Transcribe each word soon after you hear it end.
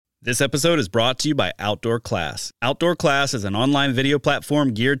This episode is brought to you by Outdoor Class. Outdoor Class is an online video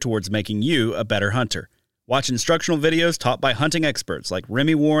platform geared towards making you a better hunter. Watch instructional videos taught by hunting experts like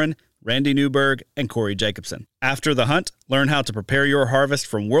Remy Warren, Randy Newberg, and Corey Jacobson. After the hunt, learn how to prepare your harvest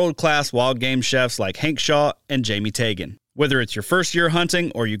from world-class wild game chefs like Hank Shaw and Jamie Tagan. Whether it's your first year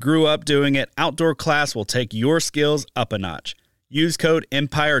hunting or you grew up doing it, Outdoor Class will take your skills up a notch. Use code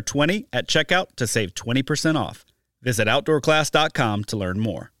EMPIRE20 at checkout to save 20% off. Visit OutdoorClass.com to learn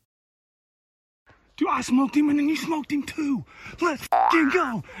more. Dude, I smoked him and then you smoked him too. Let's f***ing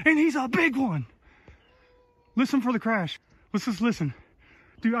go. And he's a big one. Listen for the crash. Let's just listen.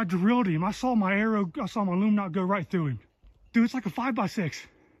 Dude, I drilled him. I saw my loom knot go right through him. Dude, it's like a 5x6.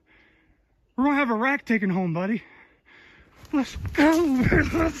 We're gonna have a rack taken home, buddy. Let's go.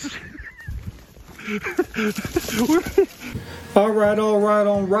 All right.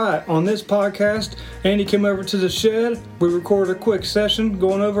 On this podcast, Andy came over to the shed. We recorded a quick session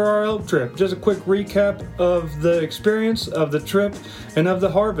going over our elk trip. Just a quick recap of the experience, of the trip, and of the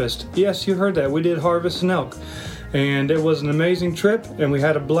harvest. Yes, you heard that. We did harvest an elk. And it was an amazing trip, and we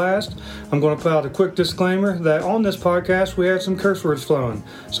had a blast. I'm going to put out a quick disclaimer that on this podcast, we had some curse words flowing.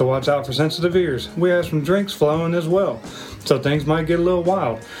 So watch out for sensitive ears. We have some drinks flowing as well. So things might get a little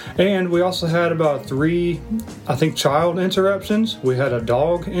wild. And we also had about 3, child interruptions. We had a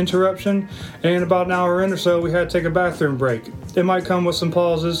dog interruption. And about an hour in or so, we had to take a bathroom break. It might come with some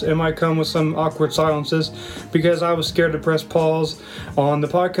pauses. It might come with some awkward silences because I was scared to press pause on the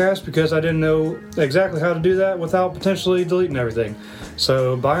podcast because I didn't know exactly how to do that without potentially deleting everything.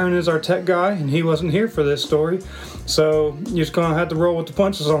 So Byron is our tech guy and he wasn't here for this story. So you're just going to have to roll with the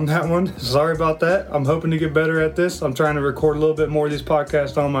punches on that one. Sorry about that. I'm hoping to get better at this. I'm trying to record a little bit more of these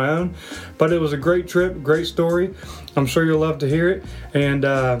podcasts on my own. But it was a great trip, great story. I'm sure you'll love to hear it. And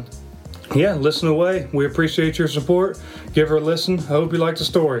listen away. We appreciate your support. Give her a listen. I hope you like the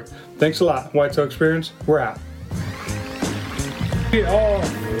story. Thanks a lot. Whitetail Experience, we're out. We are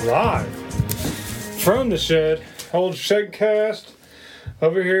live from the shed. Old Shedcast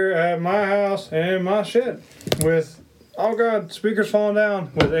over here at my house and my shed with, oh God, speakers falling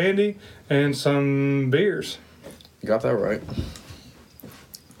down with Andy and some beers. You got that right.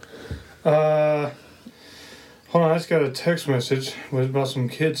 Hold on, I just got a text message about some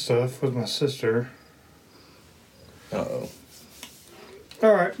kid stuff with my sister. Uh-oh.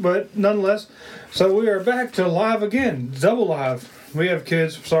 Alright, but nonetheless, so we are back to live again. Double live. We have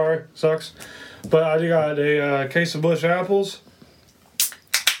kids, sorry, sucks. But I got a case of Busch apples.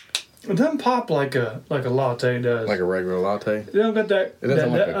 It doesn't pop like a latte does. Like a regular latte? It don't got that, it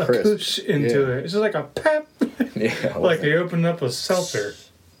doesn't that, like that a crisp push into it. It's just like a pep. Yeah. Like you opened up a seltzer.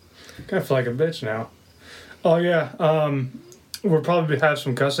 Kind of feel like a bitch now. Oh yeah, we'll probably have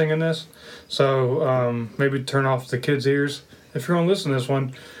some cussing in this. So maybe turn off the kids' ears. If you're going to listen to this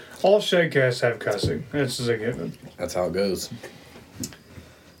one, all Shedcasts have cussing. That's a given. That's how it goes.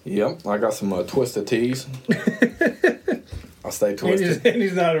 Yep, I got some Twisted Teas. I'll stay twisted. And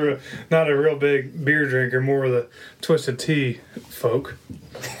he's not a real big beer drinker, more of the Twisted Tea folk.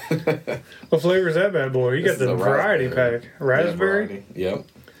 What flavor is that bad boy? You got the variety pack. Raspberry? Yeah, yep.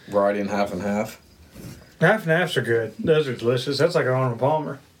 Variety and half and half. Half and halves are good. Those are delicious. That's like an Arnold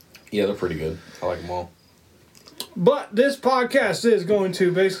Palmer. Yeah, they're pretty good. I like them all. But this podcast is going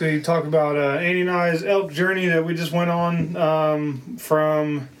to basically talk about Andy and I's elk journey that we just went on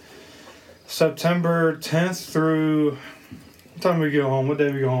from September 10th through... What time we go home? What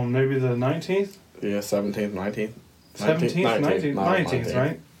day we go home? Maybe the 19th? Yeah, 17th, 19th. 17th, 19th,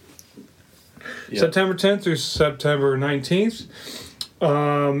 right? Yep. September 10th through September 19th.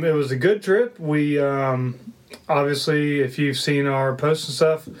 It was a good trip. We, obviously, if you've seen our posts and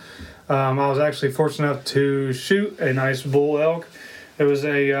stuff, I was actually fortunate enough to shoot a nice bull elk. It was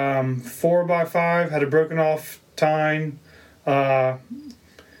a 4x5, had a broken off tine. First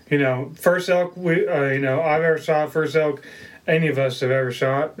elk I've ever shot, first elk any of us have ever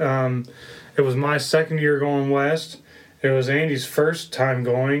shot. It was my second year going west. It was Andy's first time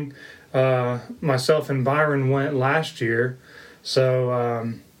going. Myself and Byron went last year.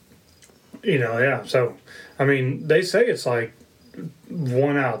 So, So, I mean, they say it's like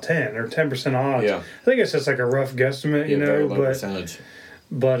 1 out of 10 or 10% odds. Yeah. I think it's just like a rough guesstimate, very low percentage.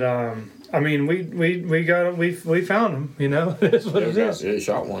 But I mean, we found them. That's what it is. Yeah,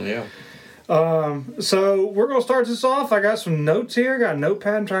 shot one. Yeah. So we're gonna start this off. I got some notes here. I got a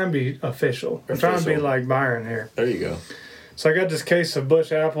notepad. I'm trying to be official. I'm trying to be like Byron here. There you go. So I got this case of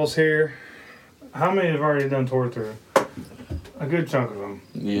Busch apples here. How many have already done tore through? A good chunk of them.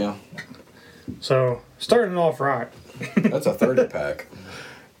 Yeah. So starting off right. That's a 30 pack.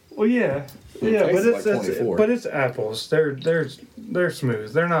 Well, yeah. Yeah, but tastes like 24. it's apples. They're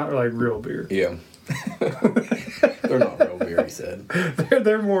smooth. They're not like real beer. Yeah. They're not real beer, he said.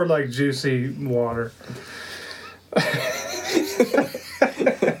 They're more like juicy water.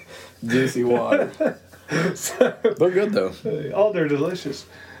 Juicy water. They're good though. Oh, they're delicious.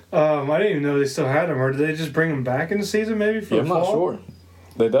 I didn't even know they still had them, or did they just bring them back in the season maybe for the I'm fall? not sure.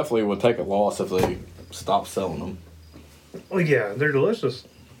 They definitely would take a loss if they stopped selling them. Well, yeah, they're delicious.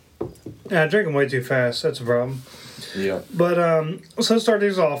 Yeah, I drink them way too fast. That's a problem. Yeah. But so let's start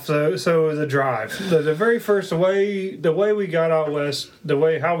these off. So the drive, the very first, the way we got out west,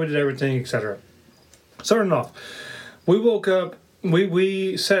 how we did everything, etc. Starting off, we woke up.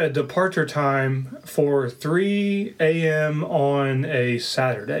 We set a departure time for 3 a.m. on a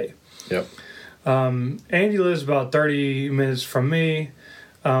Saturday. Yep. Andy lives about 30 minutes from me.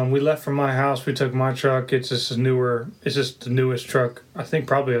 We left from my house. We took my truck. It's just the newest truck, I think,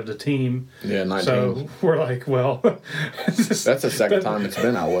 probably of the team. Yeah, 19. So we're like, well, That's the second time it's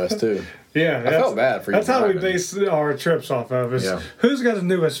been out west too. Yeah, I felt bad for you. That's how we driving. base our trips off of. Is Yeah. who's got the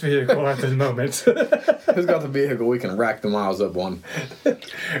newest vehicle at the moment? Who's got the vehicle we can rack the miles up on?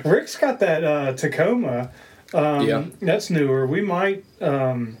 Rick's got that Tacoma. Yeah. That's newer. We might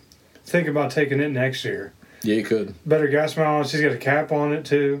think about taking it next year. Yeah, you could. Better gas mileage. She's got a cap on it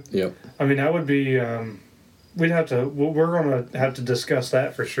too. Yep. I mean, that would be. We'd have to. We're going to have to discuss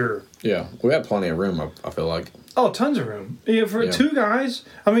that for sure. Yeah, we have plenty of room. I feel like. Oh, tons of room. Yeah, for two guys.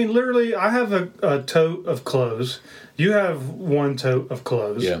 I mean, literally, I have a tote of clothes. You have one tote of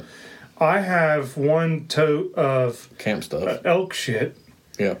clothes. Yeah. I have one tote of Camp stuff. elk shit.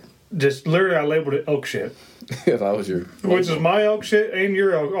 Yeah. Just literally, I labeled it elk shit. Yeah, that was your. Which is my elk shit and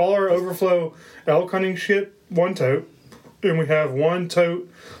your elk. All our overflow elk hunting shit, one tote. And we have one tote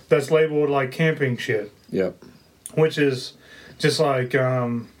that's labeled like camping shit. Yep. Which is just like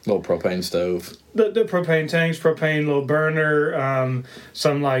Little propane stove. the propane tanks, propane little burner,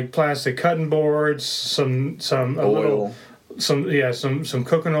 some like plastic cutting boards, some Oil. some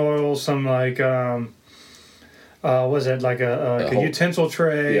cooking oil, some like was it like a whole- utensil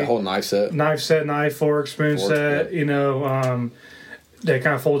tray, Yeah, whole knife set. knife, fork, spoon Fork set. set. You know, that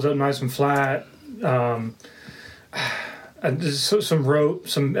kind of folds up nice and flat. And just some rope,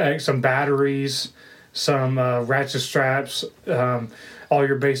 some batteries, some ratchet straps, all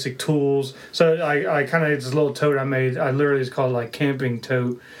your basic tools. So I kind of, it's a little tote I made. I literally just called it like camping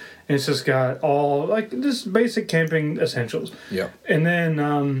tote. And it's just got all like just basic camping essentials. Yep. And then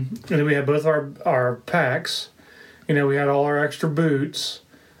we had both our packs. You know, we had all our extra boots,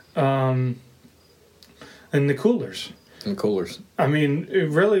 and the coolers. And coolers. I mean,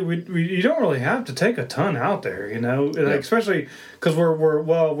 we you don't really have to take a ton out there, you know, like, especially because we're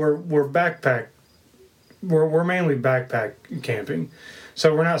backpack. We're mainly backpack camping,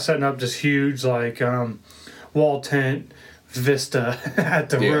 so we're not setting up this huge like wall tent vista at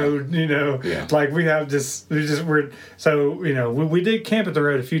the road, you know. Yeah. Like we did camp at the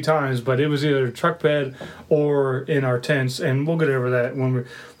road a few times, but it was either truck bed or in our tents, and we'll get over that when we're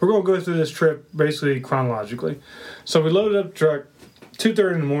going to go through this trip basically chronologically. So we loaded up the truck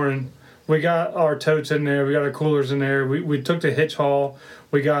 2:30 in the morning. We got our totes in there. We got our coolers in there. We took the hitch haul.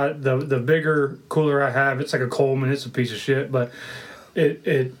 We got the bigger cooler I have. It's like a Coleman. It's a piece of shit, but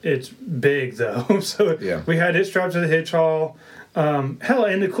it's big though. So we had it strapped to the hitch haul. Hell,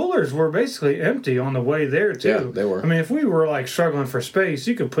 and the coolers were basically empty on the way there too. Yeah, they were. I mean, if we were like struggling for space,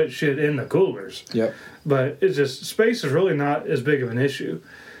 you could put shit in the coolers. Yep. But it's just space is really not as big of an issue.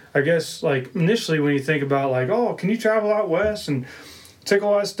 I guess like initially when you think about like, oh, can you travel out west and take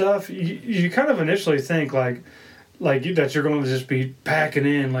all that stuff, you kind of initially think that you're going to just be packing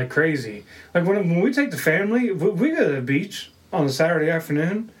in like crazy. Like when we take the family, we go to the beach on a Saturday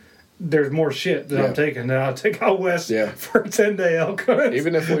afternoon, there's more shit that I'm taking that I'll take out west for a 10-day elk hunt.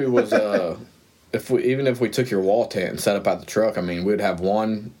 Even if we was if we took your wall tent and set up at the truck, I mean, we'd have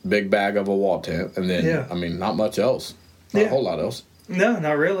one big bag of a wall tent, and then I mean, not much else, not a whole lot else. No,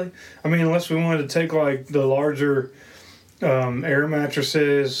 not really. I mean, unless we wanted to take like the larger air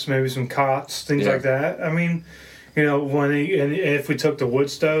mattresses, maybe some cots, things like that. I mean, you know, and if we took the wood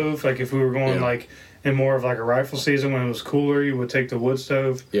stove, like if we were going like in more of like a rifle season when it was cooler, you would take the wood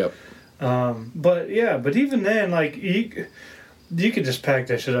stove. Yep. But even then, like you could just pack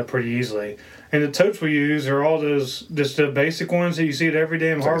that shit up pretty easily. And the totes we use are all those just the basic ones that you see at every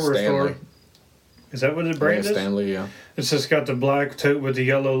damn hardware store. Is that what the brand is? Stanley, yeah. It's just got the black tote with the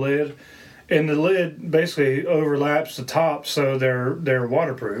yellow lid, and the lid basically overlaps the top, so they're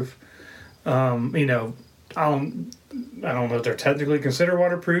waterproof. You know, I don't know if they're technically considered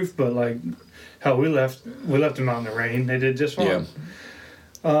waterproof, but like, hell, we left them out in the rain. They did just fine.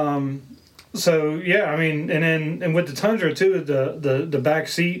 Yeah. yeah, I mean, and with the Tundra too, the back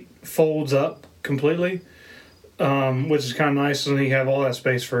seat folds up completely, which is kind of nice, and you have all that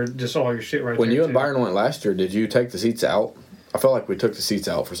space for just all your shit right there. When you and Byron went last year, did you take the seats out? I felt like we took the seats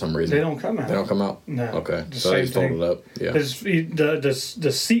out for some reason. They don't come out. They don't come out? No. Okay. So they just fold it up. Yeah.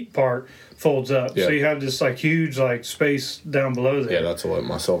 The seat part folds up. Yeah. So you have this like huge like space down below there. Yeah, that's what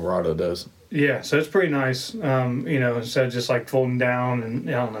my Silverado does. Yeah, so it's pretty nice. Instead of just like folding down and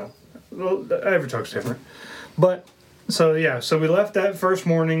I don't know. Well, every truck's different. But so we left that first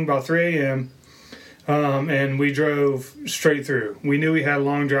morning about 3 a.m. And we drove straight through. We knew we had a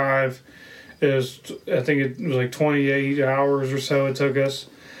long drive. I think it was like 28 hours or so it took us.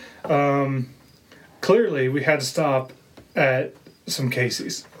 Clearly, we had to stop at some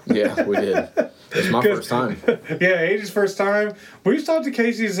Casey's. Yeah, we did. It's my first time. Yeah, AJ's first time. We stopped at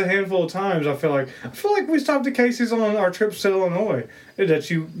Casey's a handful of times. I feel like we stopped at Casey's on our trips to Illinois.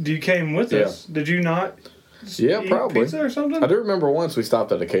 You came with us. Did you not? Yeah, probably. Pizza or something? I do remember once we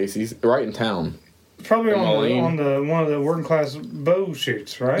stopped at a Casey's right in town. Probably on the one of the working class bow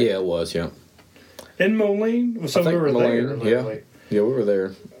shoots, right? Yeah, it was. Yeah. In Moline? So we were there. Yeah, we were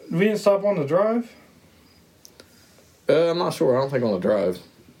there. We didn't stop on the drive? I'm not sure. I don't think on the drive.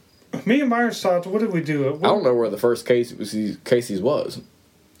 Me and Byron stopped. What did we do? I don't know where the first Casey's was.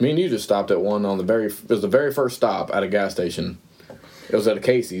 Me and you just stopped at one on it was the very first stop at a gas station. It was at a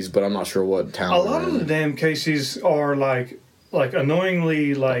Casey's, but I'm not sure what town. A lot of the damn Casey's are like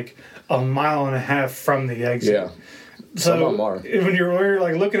annoyingly like a mile and a half from the exit. Yeah. So some of them are. When you're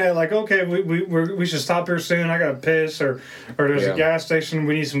like looking at like, okay, we should stop here soon. I gotta piss, or there's a gas station.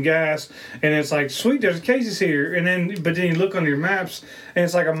 We need some gas, and it's like, sweet, there's a Casey's here, but then you look on your maps, and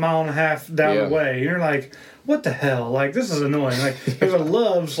it's like a mile and a half down the way, and you're like, what the hell? Like, this is annoying. Like, there's a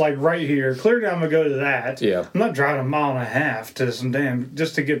Love's like right here. Clearly, I'm gonna go to that. Yeah. I'm not driving a mile and a half to some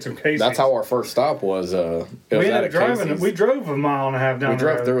just to get some Casey's. That's how our first stop was. We drove a mile and a half down. We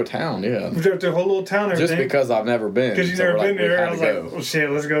drove through a town. Yeah. We drove through a whole little town. Just because I've never been. Because you've never been there. I was like, well,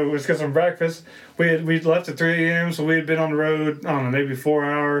 shit, let's go. Let's get some breakfast. We left at 3 a.m. So we had been on the road. I don't know, maybe 4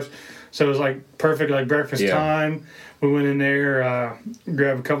 hours. So it was like perfect, like breakfast time. We went in there,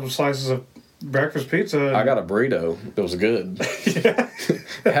 grabbed a couple of slices of breakfast pizza. I got a burrito. It was good. Yeah.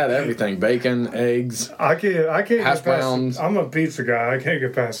 Had everything: bacon, eggs. I can't hash browns. I'm a pizza guy. I can't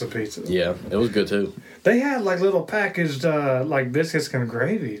get past the pizza. Yeah, it was good too. They had like little packaged like biscuits and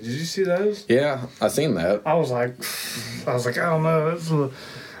gravy. Did you see those? Yeah, I seen that. I was like, I don't know. It's a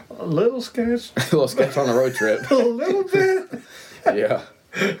little sketch. A little sketch on a road trip. A little bit. Yeah.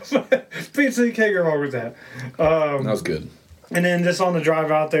 Pizza, you can't go wrong with that. That was good. And then just on the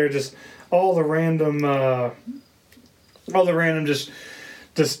drive out there, just all the random the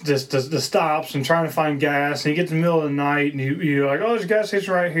stops and trying to find gas, and you get to the middle of the night and you're like, oh, there's a gas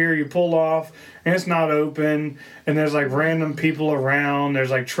station right here. You pull off and it's not open, and there's like random people around.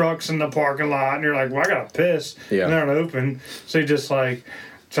 There's like trucks in the parking lot, and you're like, well, I gotta piss. Yeah. And they're not open, so you just like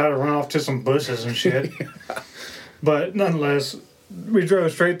try to run off to some bushes and shit. But nonetheless, we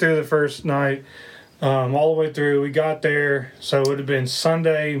drove straight through the first night. All the way through. We got there, so it would have been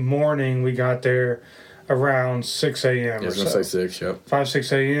Sunday morning. We got there around 6 a.m. I was going to say 6, yep. 5,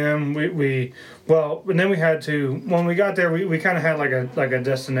 6 a.m. And then we had to, when we got there, we kind of had like a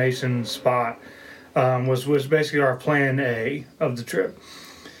destination spot, was basically our plan A of the trip.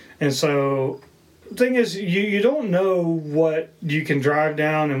 And so the thing is, you don't know what you can drive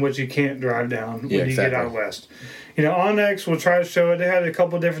down and what you can't drive down when you get out west. Onyx will try to show it. They had a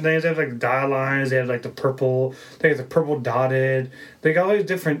couple of different things. They have like the dye lines. They have like the purple. They have the purple dotted. They got all these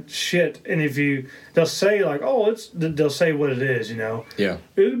different shit. And they'll say like, oh, they'll say what it is. Yeah.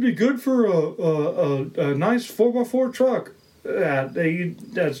 It'd be good for a nice 4x4 truck.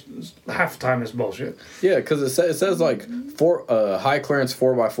 That's half the time it's bullshit. Yeah, because it says like high clearance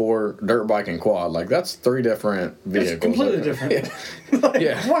 4x4 dirt bike and quad. Like that's 3 different vehicles. It's completely different.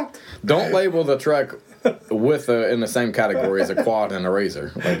 Yeah. What? Don't label the truck in the same category as a quad and a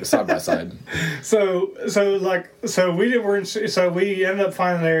razor, like side by side. So we ended up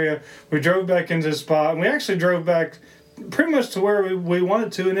finding an area. We drove back into the spot, and we actually drove back pretty much to where we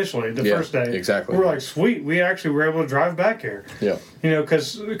wanted to initially the first day. Exactly. We're like, sweet, we actually were able to drive back here. Yeah.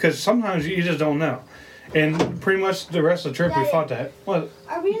 Because sometimes you just don't know. And pretty much the rest of the trip, Daddy, we fought that. What?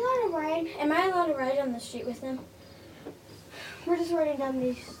 Are we allowed to ride? Am I allowed to ride on the street with them? We're just riding down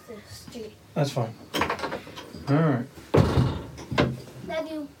the street. That's fine. All right. Love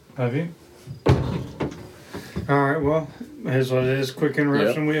you. Love you. All right. Well, here's what it is. Quick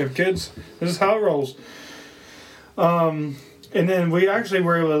interruption. Yep. We have kids. This is how it rolls. And then we actually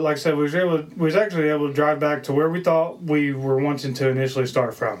were able to, like I said, we was actually able to drive back to where we thought we were wanting to initially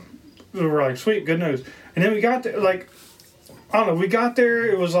start from. we were like, sweet, good news. And then we got there, like, I don't know, we got there,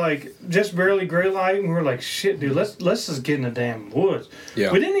 it was like just barely gray light, and we were like, shit, dude, let's just get in the damn woods.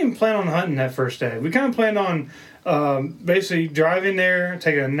 Yeah. We didn't even plan on hunting that first day. We kind of planned on basically driving there,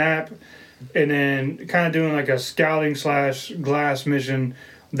 taking a nap, and then kind of doing like a scouting / glass mission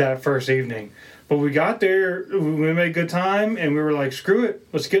that first evening. But we got there, we made good time, and we were like, screw it,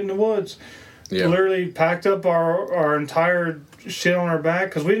 let's get in the woods. Yeah. Literally packed up our entire shit on our back,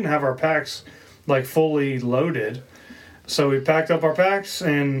 because we didn't have our packs like fully loaded. So we packed up our packs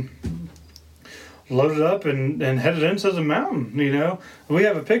and loaded up and headed into the mountain, you know. We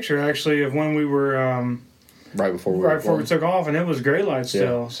have a picture, actually, of when we were... right before we took off, and it was gray light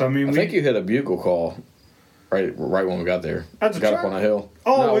still. Yeah. So, I mean... I think you hit a bugle call right when we got there. At the got up on a hill.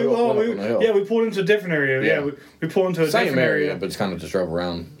 Oh, we pulled into a different area. Yeah, we pulled into a different area. But it's kind of just drove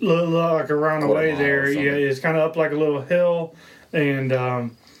around. Like around the way there. Yeah, it's kind of up like a little hill, and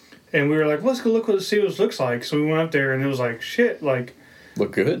we were like, let's go see what this looks like. So we went up there, and it was like, shit, like...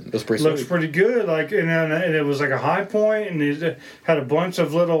 Looked good. Looks pretty good. Like, and it was like a high point, and it had a bunch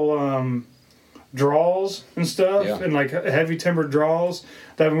of little draws and stuff, and like heavy timber draws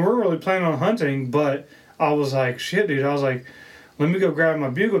that we weren't really planning on hunting, but I was like, shit, dude. I was like, let me go grab my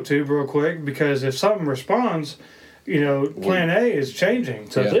bugle tube real quick, because if something responds, you know, plan A is changing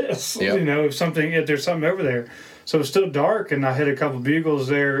to this. Yep. You know, if there's something over there. So it was still dark, and I hit a couple bugles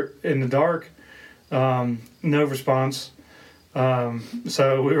there in the dark. No response.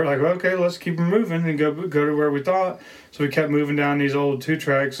 So we were like, okay, let's keep moving and go to where we thought. So we kept moving down these old 2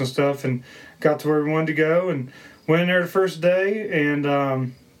 tracks and stuff, and got to where we wanted to go, and went in there the first day. And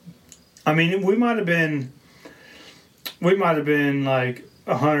I mean, we might have been like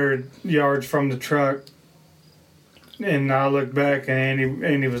 100 yards from the truck. And I looked back, and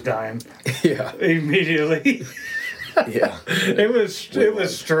Andy was dying. Yeah. Immediately. Yeah. It was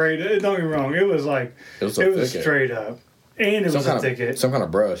straight. Don't get me wrong. It was like it was straight up, and it was a thicket. Some kind of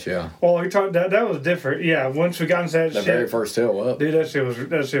brush. Yeah. Well, you talked that was different. Yeah. Once we got into that shit, very first hill up, dude, that shit was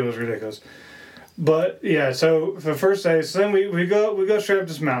ridiculous. But yeah, so for the first day, so then we go straight up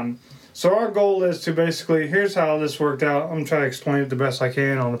this mountain. So our goal is to basically, here's how this worked out. I'm trying to explain it the best I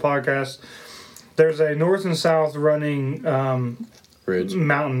can on the podcast. There's a north and south running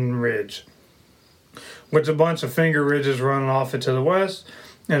mountain ridge, with a bunch of finger ridges running off it to the west,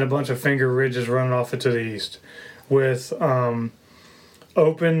 and a bunch of finger ridges running off it to the east, with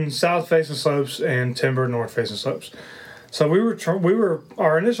open south-facing slopes and timber north-facing slopes. So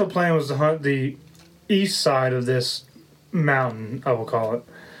our initial plan was to hunt the east side of this mountain, I will call it.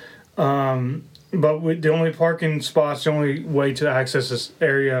 But the only parking spots, the only way to access this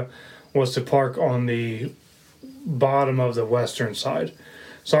area was to park on the bottom of the western side.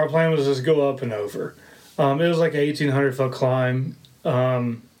 So our plan was just go up and over. It was like an 1,800-foot climb,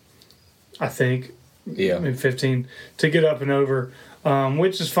 I think. Yeah. Maybe 15 to get up and over,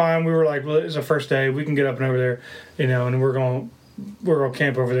 which is fine. We were like, well, it's the first day. We can get up and over there, you know, and we're gonna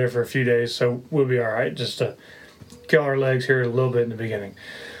camp over there for a few days, so we'll be all right. Just to kill our legs here a little bit in the beginning.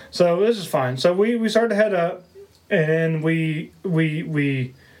 So this is fine. So we started to head up, and we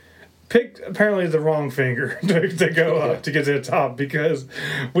picked apparently the wrong finger to go up to get to the top, because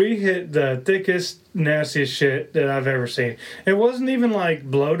we hit the thickest, nastiest shit that I've ever seen. It wasn't even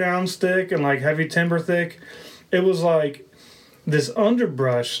like blowdown thick and like heavy timber thick. It was like this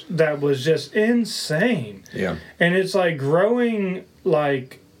underbrush that was just insane. Yeah. And it's like growing,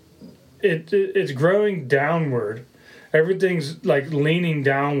 like it's growing downward. Everything's like leaning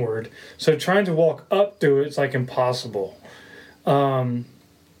downward. So trying to walk up through it's like impossible.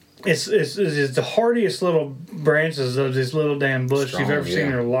 It's the hardiest little branches of this little damn bush you've ever seen in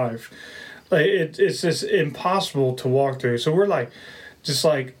your life. Like it's just impossible to walk through. So we're like, just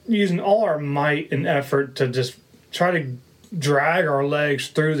like using all our might and effort to just try to drag our legs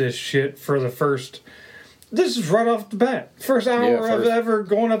through this shit for the first. This is right off the bat, first hour of ever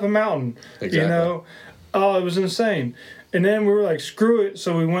going up a mountain. Exactly. You know, oh, it was insane. And then we were like, screw it.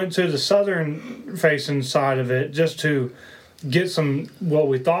 So we went to the southern facing side of it just to get some, what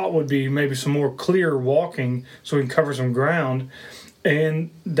we thought would be maybe some more clear walking so we can cover some ground. And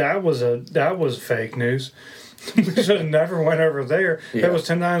that was fake news. We should have never went over there. Yeah. That was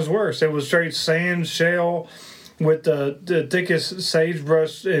 10 times worse. It was straight sand, shale, with the thickest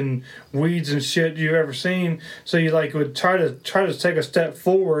sagebrush and weeds and shit you've ever seen. So you like would try to take a step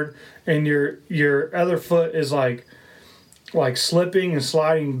forward, and your other foot is like slipping and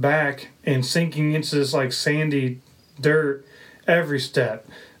sliding back and sinking into this like sandy dirt every step.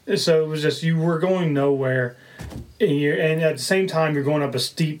 So it was just, you were going nowhere, and at the same time you're going up a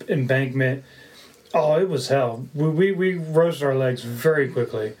steep embankment Oh, it was hell. We roasted our legs very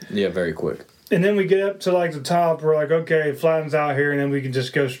quickly. Yeah, very quick. And then we get up to like the top. We're like, okay, it flattens out here, and then we can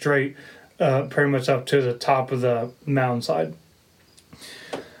just go straight, pretty much up to the top of the mountainside.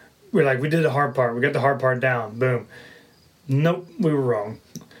 We're like, we did the hard part. We got the hard part down. Boom. Nope, we were wrong.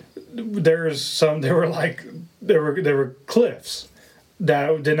 There were cliffs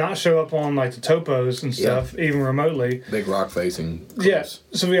that did not show up on like the topos and stuff, even remotely. Big rock facing. Yes.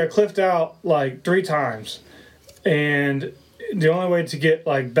 Yeah, so we got cliffed out like 3 times, and the only way to get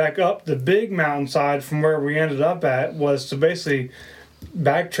like back up the big mountainside from where we ended up at was to basically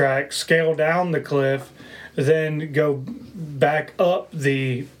backtrack, scale down the cliff, then go back up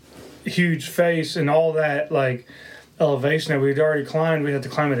the huge face and all that like elevation that we'd already climbed. We had to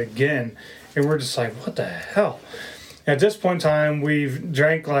climb it again, and we're just like, what the hell? At this point in time, we've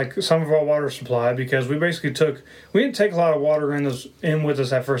drank like some of our water supply because we basically we didn't take a lot of water in with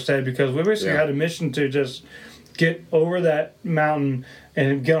us that first day because we basically had a mission to just get over that mountain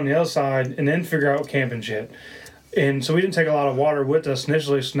and get on the other side and then figure out camping shit. And so we didn't take a lot of water with us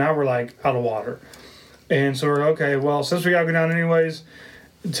initially, so now we're like out of water. And so we're okay, well, since we gotta go down anyways,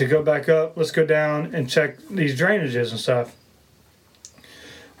 to go back up, let's go down and check these drainages and stuff.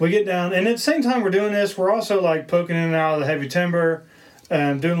 We get down, and at the same time we're doing this, we're also like poking in and out of the heavy timber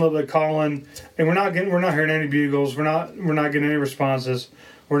and doing a little bit of calling, and we're not hearing any bugles, we're not getting any responses,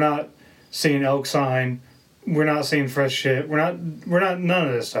 we're not seeing elk sign, we're not seeing fresh shit, we're not none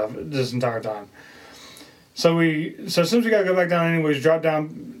of this stuff this entire time. So since we gotta go back down anyways, drop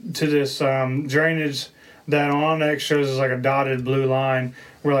down to this drainage that on X shows us like a dotted blue line.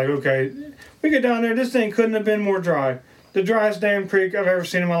 We're like, okay, we get down there, this thing couldn't have been more dry. The driest damn creek I've ever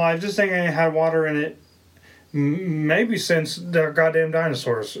seen in my life. This thing ain't had water in it maybe since the goddamn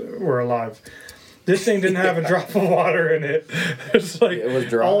dinosaurs were alive. This thing didn't have a drop of water in it. It's like, it was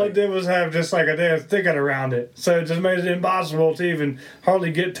dry. All it did was have just like a damn thicket around it. So it just made it impossible to even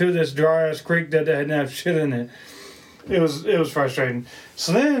hardly get to this dry ass creek that didn't have shit in it. It was frustrating.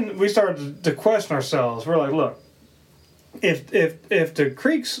 So then we started to question ourselves. We're like, look, if the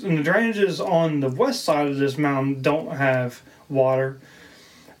creeks and the drainages on the west side of this mountain don't have water,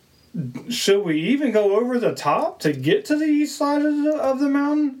 should we even go over the top to get to the east side of the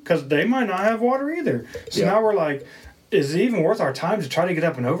mountain? Because they might not have water either. So now we're like, is it even worth our time to try to get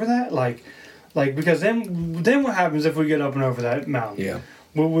up and over that? Like because then what happens if we get up and over that mountain? Yeah.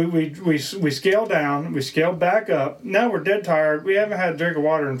 We scale down, we scale back up. Now we're dead tired. We haven't had a drink of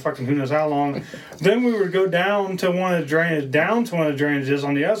water in fucking who knows how long. Then we would go down to one of the drainages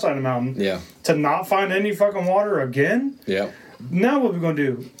on the other side of the mountain. Yeah. To not find any fucking water again. Yeah. Now what are we gonna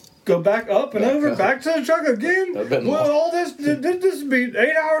do? Go back up and over, back to the truck again? Well, all this would be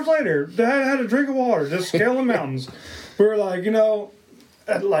 8 hours later. Dad had a drink of water, just scaling mountains. We were like,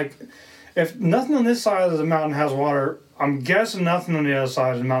 if nothing on this side of the mountain has water, I'm guessing nothing on the other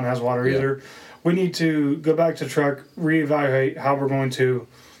side of the mountain has water either. We need to go back to the truck, reevaluate how we're going to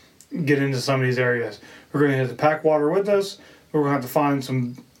get into some of these areas. We're going to have to pack water with us. We're going to have to find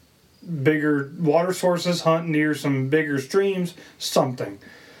some bigger water sources, hunt near some bigger streams, something.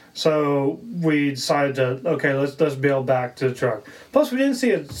 So we decided let's bail back to the truck. Plus, we didn't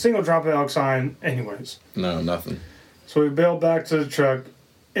see a single drop of elk sign anyways. No, nothing. So we bailed back to the truck,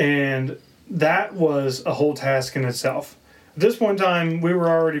 and that was a whole task in itself. At this point in time, we were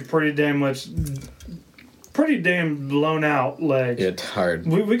already pretty damn blown out legs. Yeah, tired.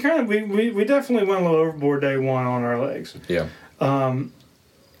 We definitely went a little overboard day one on our legs. Yeah.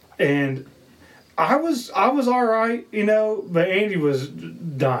 And I was all right, but Andy was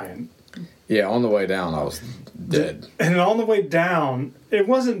dying. Yeah, on the way down, I was dead. And on the way down, it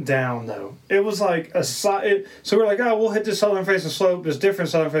wasn't down, though. It was like a side. So we're like, we'll hit this southern facing slope, this different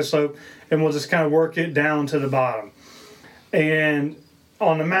southern facing slope, and we'll just kind of work it down to the bottom. And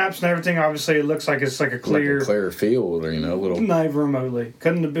on the maps and everything, obviously, it looks like it's like a clear field, or little. Not even remotely.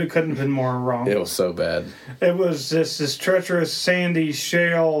 Couldn't have been more wrong. It was so bad. It was just this treacherous, sandy,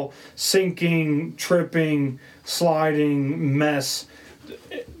 shale, sinking, tripping, sliding mess.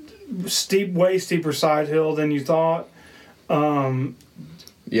 Way steeper side hill than you thought. Side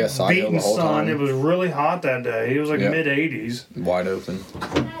hill the whole time. It was really hot that day. It was like mid 80s. Wide open.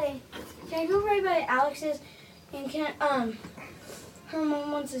 Daddy, can I go right by Alex's and her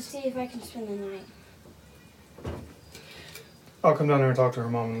mom wants to see if I can spend the night. I'll come down there and talk to her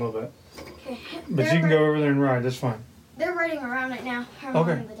mom in a little bit. Okay. But you can go over there and ride. That's fine. They're riding around right now. Her mom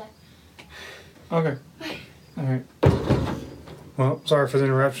and the dad. Okay. All right. Well, sorry for the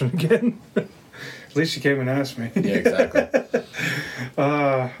interruption again. At least you came and asked me. Yeah, exactly.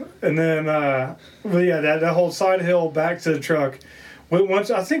 And then, that whole side hill back to the truck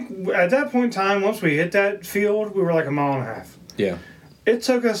I think at that point in time, once we hit that field, we were like a mile and a half. Yeah. It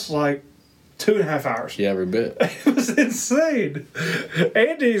took us like 2.5 hours. Yeah, every bit. It was insane.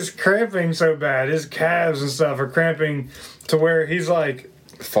 Andy's cramping so bad. His calves and stuff are cramping to where he's like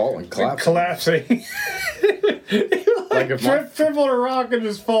falling, collapsing. like if triple a rock and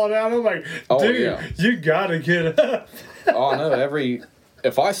just fall down. I'm like, dude, you gotta get up. Oh no!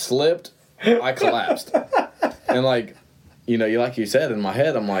 If I slipped, I collapsed, and like you said, in my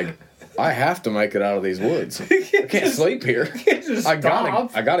head, I'm like, I have to make it out of these woods. I can't sleep here. I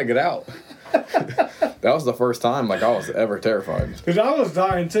gotta get out. That was the first time like I was ever terrified. Because I was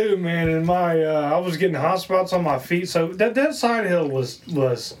dying too, man, and I was getting hot spots on my feet. So that side hill was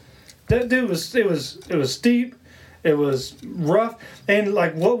that dude was it was steep, it was rough, and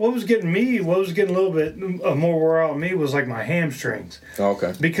like what was getting a little bit more wore out on me was like my hamstrings.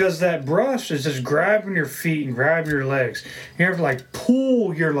 Okay. Because that brush is just grabbing your feet and grabbing your legs. You have to like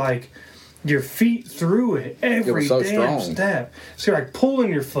pull your feet through it every damn strong. Step. So you're like pulling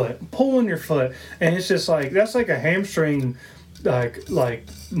your foot, and it's just like that's like a hamstring like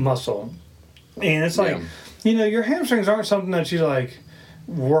muscle. And it's like your hamstrings aren't something that you like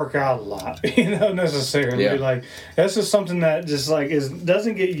work out a lot, necessarily. Yeah. Like that's just something that just like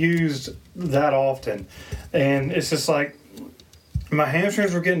doesn't get used that often. And it's just like my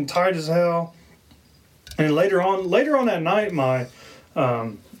hamstrings were getting tight as hell. And later on that night my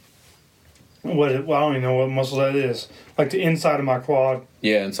I don't even know what muscle that is. Like the inside of my quad.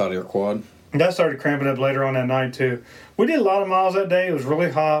 Yeah, inside of your quad. That started cramping up later on that night too. We did a lot of miles that day. It was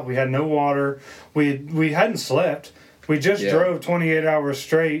really hot. We had no water. We hadn't slept. We just drove 28 hours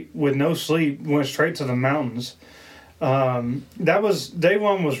straight with no sleep. Went straight to the mountains. That was day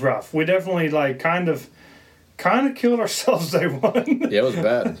one was rough. We definitely like kind of killed ourselves day one. Yeah, it was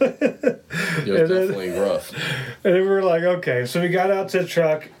bad. It was definitely rough. And we were like, okay, so we got out to the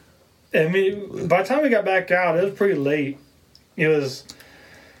truck. I mean, by the time we got back out, it was pretty late. It was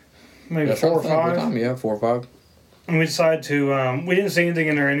maybe 4 or 5. Yeah, 4 or 5. And we decided to, we didn't see anything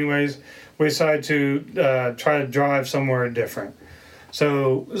in there anyways. We decided to try to drive somewhere different.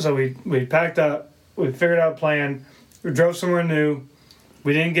 So we packed up, we figured out a plan, we drove somewhere new.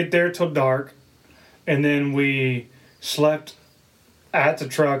 We didn't get there till dark. And then we slept at the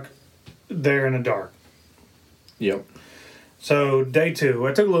truck there in the dark. Yep. So day 2,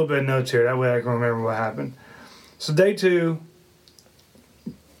 I took a little bit of notes here. That way I can remember what happened. So day 2,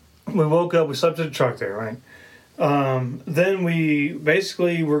 we woke up. We slept at the truck there, right? Then we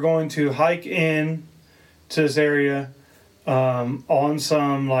basically were going to hike in to this area on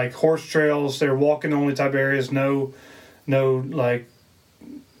some like horse trails. They're walking only type areas. No like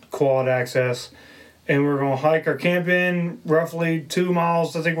quad access. And we're going to hike our camp in roughly 2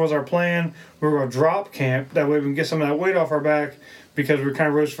 miles, I think was our plan. We're going to drop camp. That way we can get some of that weight off our back because we were kind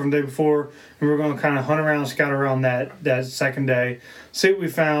of roasted from the day before. And we're going to kind of hunt around, scout around that second day, see what we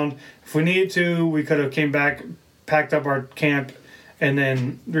found. If we needed to, we could have came back, packed up our camp, and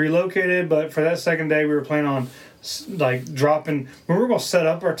then relocated. But for that second day, we were planning on like dropping. When we were going to set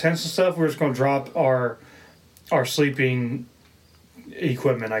up our tents and stuff, we were just going to drop our sleeping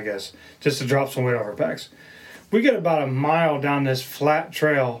equipment, I guess, just to drop some weight off our backs. We get about a mile down this flat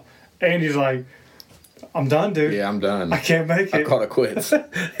trail. Andy's like, I'm done, dude. Yeah, I'm done. I can't make it. I called it quits.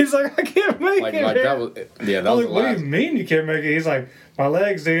 He's like, I can't make it. Like that was, yeah, that was the what last. do you mean you can't make it? He's like, my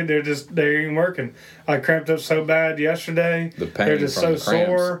legs, dude, they ain't working. I cramped up so bad yesterday. The pain they're just from so the cramps.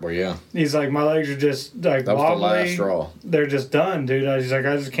 sore. Well, yeah. He's like, my legs are just like that was wobbly. the last straw. They're just done, dude. He's like,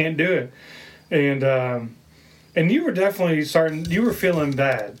 I just can't do it. And you were definitely you were feeling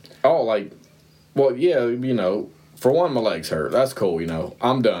bad. Oh, well, yeah, for one, my legs hurt. That's cool,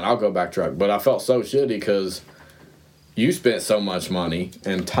 I'm done. I'll go back truck. But I felt so shitty because you spent so much money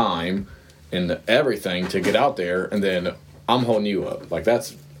and time and everything to get out there, and then I'm holding you up. I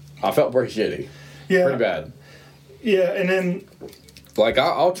felt pretty shitty. Yeah. Pretty bad. Yeah, and then...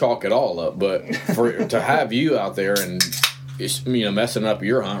 I'll chalk it all up, but to have you out there and, messing up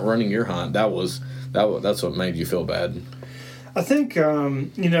your hunt, running your hunt, that's what made you feel bad. I think,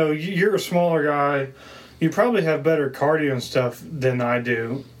 you're a smaller guy. You probably have better cardio and stuff than I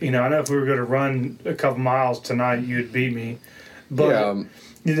do. I know if we were going to run a couple miles tonight, you'd beat me. But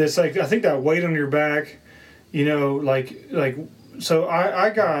it's like, I think that weight on your back, so I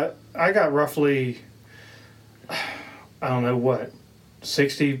got roughly, I don't know what,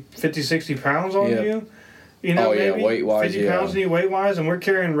 50, 60 pounds on you. Maybe weight-wise, 50 pounds on you weight-wise, and we're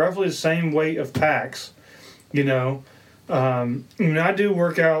carrying roughly the same weight of packs, I do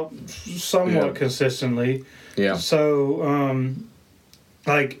work out somewhat consistently. Yeah. So,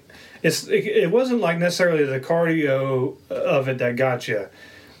 like it wasn't like necessarily the cardio of it that got you.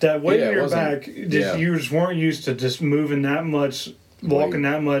 That weight in your back, you just weren't used to just moving that much, walking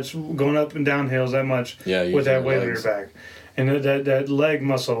that much, going up and down hills that much with that weight on your back. And that leg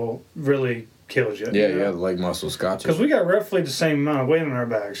muscle really kills you. Yeah, the leg muscles got you. Because we got roughly the same amount of weight on our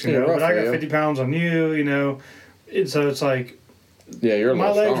backs, you know. Roughly, but I got 50 pounds on you, you know. So it's like,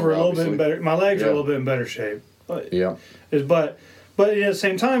 my legs were a little bit better. My legs are a little bit in better shape. But at the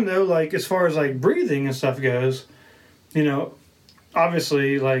same time though, like as far as like breathing and stuff goes, you know,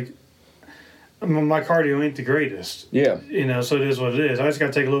 obviously like my cardio ain't the greatest. Yeah. You know, so it is what it is. I just got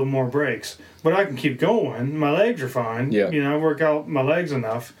to take a little more breaks, but I can keep going. My legs are fine. Yeah. You know, I work out my legs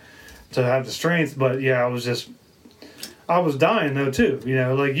enough to have the strength, but yeah, I was dying though too. You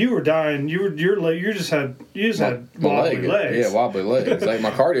know, like you were dying. You just had wobbly legs. Yeah, wobbly legs. Like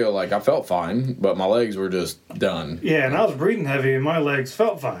my cardio, like I felt fine, but my legs were just done. Yeah, and I was breathing heavy, and my legs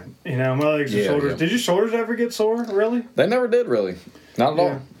felt fine. You know, my legs and shoulders. Yeah. Did your shoulders ever get sore? Really? They never did. Really, not at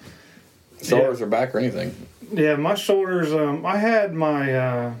all. Shoulders or back or anything. Yeah, my shoulders. I had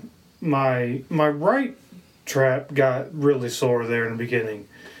my my right trap got really sore there in the beginning,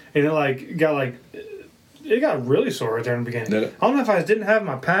 and it got really sore right there in the beginning. Did it? I don't know if I didn't have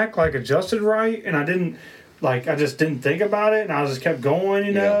my pack like adjusted right, and I just didn't think about it, and I just kept going,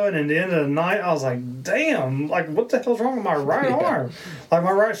 you know. And at the end of the night, I was like, "Damn! Like, what the hell's wrong with my right arm? Like,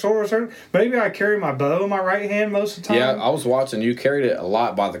 my right shoulder hurt. Maybe I carry my bow in my right hand most of the time." Yeah, I was watching. You carried it a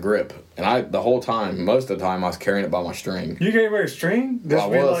lot by the grip, and most of the time, I was carrying it by my string. You carry by a string?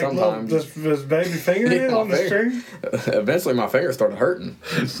 Sometimes. Just baby fingering on the string. Eventually, my fingers started hurting.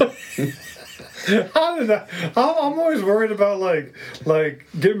 I'm always worried about like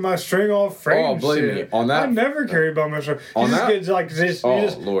getting my string off frame. Oh, believe me, on that I never carry by my string. You just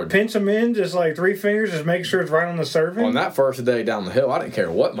pinch them in, just like 3 fingers, just make sure it's right on the surface. On that first day down the hill, I didn't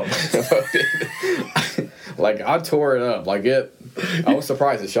care what my bow did. Like I tore it up. I was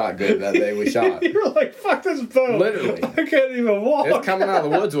surprised it shot good that day we shot. You were like, "Fuck this bow." Literally, I can't even walk. It's coming out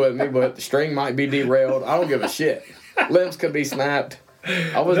of the woods with me, but the string might be derailed. I don't give a shit. Limbs could be snapped.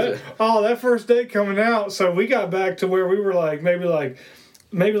 That first day coming out, so we got back to where we were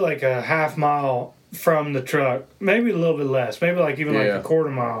maybe like a half mile from the truck, maybe a little bit less, maybe like a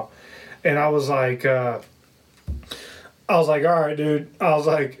quarter mile, and I was like, all right, dude. I was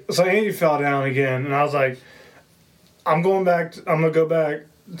like, so Andy fell down again, and I was like, I'm gonna go back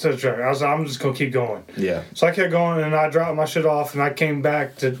to the truck. I was like, I'm just gonna keep going. Yeah. So I kept going, and I dropped my shit off, and I came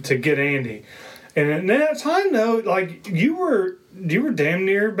back to get Andy, and at that time though, like you were damn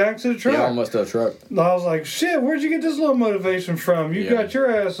near back to the truck. Yeah, almost to the truck. I was like, shit, where'd you get this little motivation from? You got your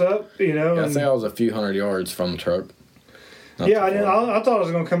ass up, you know. Yeah, I'd say I was a few hundred yards from the truck. I thought I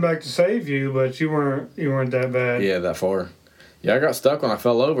was going to come back to save you, but you weren't that bad. Yeah, that far. Yeah, I got stuck when I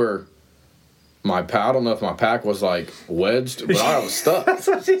fell over. I don't know if my pack was like wedged, but I was stuck. That's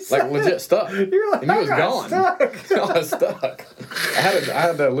what she said. Like legit stuck. You're like, and he was gone. Stuck. I was stuck. I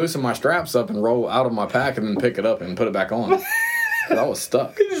had to loosen my straps up and roll out of my pack and then pick it up and put it back on. I was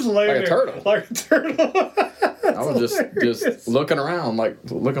stuck. You just lay like a turtle. Like a turtle. I was just looking around, like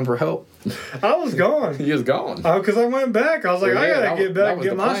looking for help. I was gone. He was gone. Oh, because I went back. I was like, I gotta get back and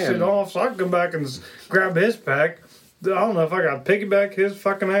get my shit off so I can come back and grab his pack. I don't know if I got to piggyback his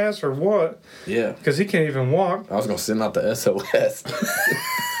fucking ass or what. Yeah. Because he can't even walk. I was going to send out the SOS.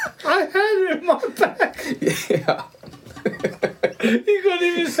 I had it in my back. Yeah. You couldn't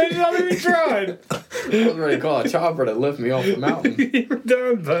even send it out if you tried. I was ready to call a chopper to lift me off the mountain. You were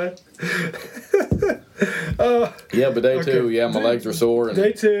done, bud. But day 2, my legs were sore. And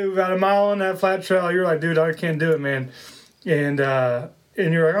day 2, about a mile on that flat trail, you're like, dude, I can't do it, man.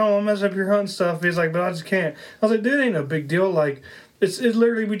 And you're like, oh, I'll mess up your hunting stuff. He's like, but I just can't. I was like, dude, it ain't no big deal. Like, it's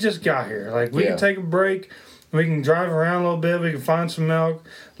literally, we just got here. Like, we can take a break. We can drive around a little bit. We can find some milk.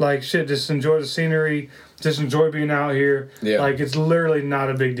 Like, shit, just enjoy the scenery. Just enjoy being out here. Yeah. Like, it's literally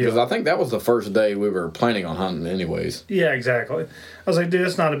not a big deal. Because I think that was the first day we were planning on hunting anyways. Yeah, exactly. I was like, dude,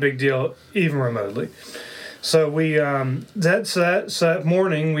 it's not a big deal, even remotely. So we, that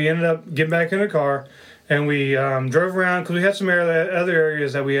morning, we ended up getting back in the car. And we drove around because we had some other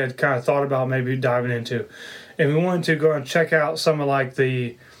areas that we had kind of thought about maybe diving into. And we wanted to go and check out some of like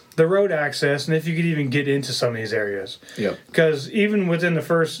the road access and if you could even get into some of these areas. Yep. Because even within the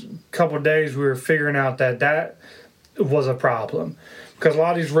first couple of days, we were figuring out that was a problem. Because a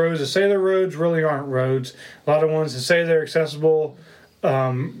lot of these roads that say they're roads really aren't roads. A lot of ones that say they're accessible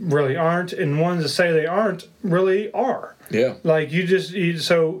really aren't. And ones that say they aren't really are. Yeah. Like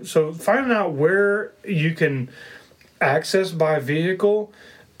so finding out where you can access by vehicle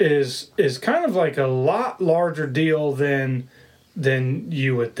is kind of like a lot larger deal than than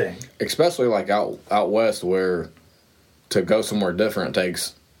you would think. Especially like out west, where to go somewhere different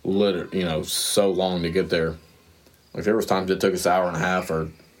takes so long to get there. Like there was times it took us an hour and a half or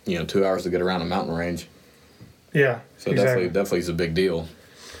 2 hours to get around a mountain range. Yeah, So exactly. definitely is a big deal.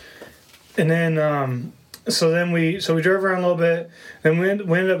 And then we drove around a little bit. Then we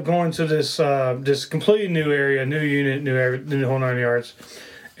ended up going to this completely new area, new unit, new whole 9 yards.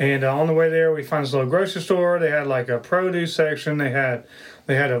 And on the way there, we found this little grocery store. They had like a produce section. They had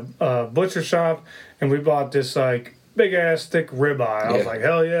a butcher shop, and we bought this like big ass thick ribeye. I was like,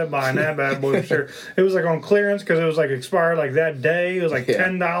 hell yeah, buying that bad boy for sure. It was like on clearance because it was like expired like that day. It was like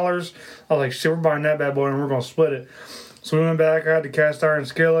 $10. I was like, shit, we're buying that bad boy and we're gonna split it. So we went back. I had the cast iron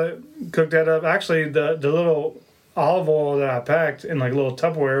skillet, cooked that up. Actually, the little olive oil that I packed in like a little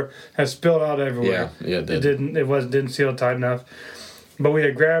Tupperware has spilled out everywhere. Yeah, it did. Didn't seal tight enough. But we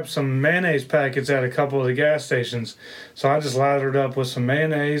had grabbed some mayonnaise packets at a couple of the gas stations. So I just lathered up with some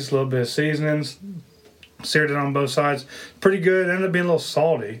mayonnaise, a little bit of seasonings, seared it on both sides. Pretty good. Ended up being a little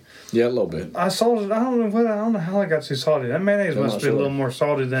salty. Yeah, a little bit. I don't know how I got too salty. That mayonnaise must be a little more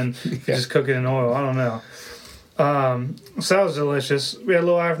salty than just cooking in oil. I don't know. So that was delicious. We had a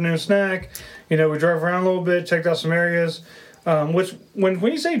little afternoon snack. We drove around a little bit, checked out some areas. Which when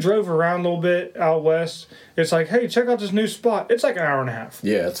you say drove around a little bit out west, it's like, hey, check out this new spot. It's like an hour and a half.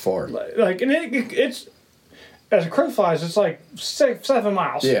 Yeah, it's far. Like, and it's as a crow flies, it's like 7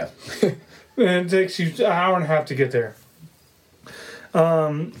 miles. Yeah. And it takes you an hour and a half to get there.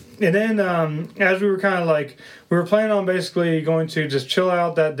 And then as we were kind of like, we were planning on basically going to just chill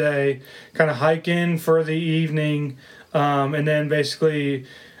out that day, kind of hike in for the evening, and then basically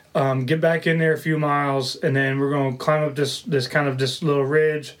get back in there a few miles, and then we're going to climb up this little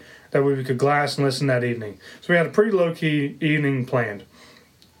ridge that we could glass and listen that evening. So we had a pretty low-key evening planned.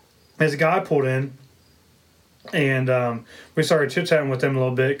 As a guy pulled in, and we started chit-chatting with him a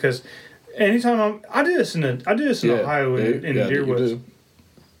little bit, because anytime I do this in Ohio in the deer woods.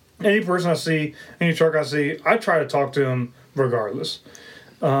 Any person I see, any truck I see, I try to talk to them regardless.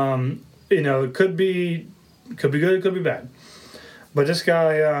 It could be good, it could be bad. But this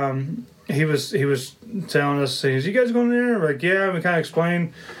guy, he was telling us, "You guys going there?" We're like, yeah. And we kind of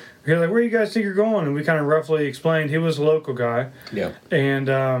explained. He was like, "Where do you guys think you're going?" And we kind of roughly explained. He was a local guy. Yeah.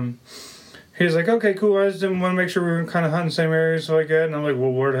 And he was like, "Okay, cool. I just didn't want to make sure we were kind of hunting the same areas like that." And I'm like,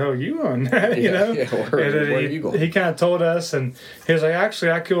 "Well, where the hell are you on?" Where are you going? He kind of told us, and he was like,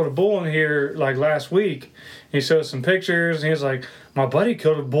 "Actually, I killed a bull in here like last week." He showed us some pictures, and he was like, "My buddy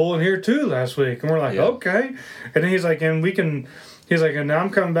killed a bull in here too last week." And we're like, "Okay." And then he's like, "And we can." He's like, "And now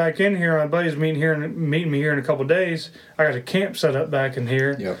I'm coming back in here. My buddy's meeting me here in a couple of days. I got a camp set up back in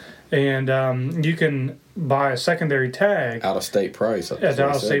here." Yep. And you can buy a secondary tag out of state price. At the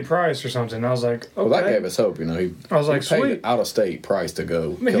out of state price or something. And I was like, okay. Well, that gave us hope, I was like, sweet. Paid out of state price to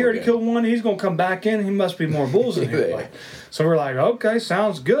go. He already killed one. He's gonna come back in. He must be more bulls in here. Like, so we're like, okay,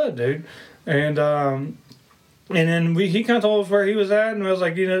 sounds good, dude. And then he kind of told us where he was at, and I was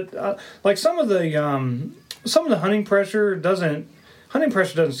like, like some of the hunting pressure doesn't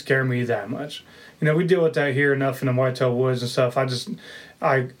scare me that much. We deal with that here enough in the whitetail woods and stuff.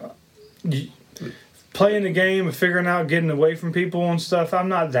 Playing the game and figuring out getting away from people and stuff, I'm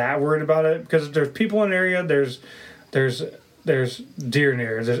not that worried about it, because if there's people in the area, there's deer in the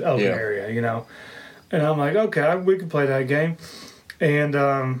area, there's elk in the area, And I'm like, okay, we can play that game. And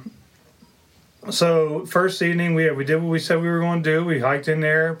so first evening we did what we said we were going to do. We hiked in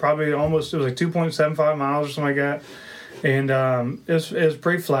there, probably it was like 2.75 miles or something like that. And it was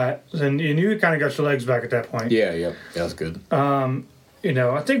pretty flat, and you kind of got your legs back at that point. Yeah, that's good.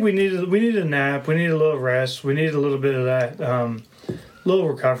 I think we needed a nap. We needed a little rest. We needed a little bit of that, little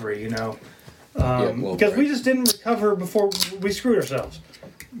recovery. Because we just didn't recover before we screwed ourselves.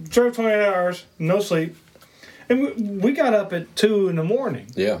 Drove 28 hours, no sleep, and we got up at 2 a.m.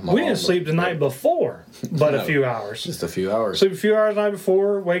 Yeah, we didn't sleep the night before, but a few hours. Just a few hours. Sleep a few hours the night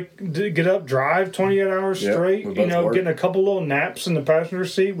before. Get up, drive 28 hours straight. Getting a couple little naps in the passenger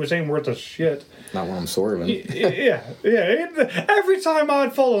seat, which ain't worth a shit. Not when I'm swerving. Yeah. Every time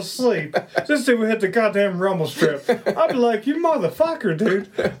I'd fall asleep, just till we hit the goddamn rumble strip, I'd be like, "You motherfucker, dude!"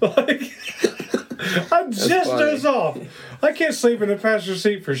 Like, I just doze off. I can't sleep in the passenger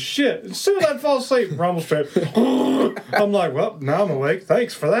seat for shit. As soon as I fall asleep, rumble strip, I'm like, "Well, now I'm awake.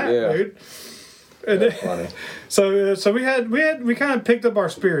 Thanks for that, dude." And then, funny. So we kind of picked up our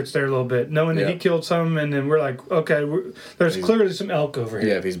spirits there a little bit, knowing that he killed some, and then we're like, okay, there's clearly some elk over here.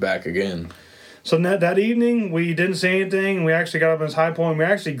 Yeah, if he's back again. So that evening, we didn't see anything. We actually got up in this high point. We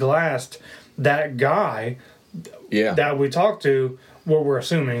actually glassed that guy that we talked to, where we're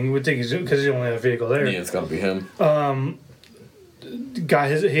assuming. We think he's, because he only had a vehicle there. Yeah, it's got to be him.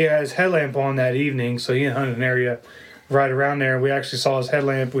 he had his headlamp on that evening, so he hunted an area right around there. We actually saw his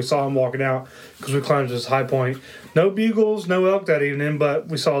headlamp. We saw him walking out because we climbed to this high point. No bugles, no elk that evening, but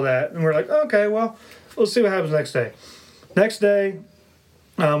we saw that. And we're like, okay, well, let's see what happens next day. Next day,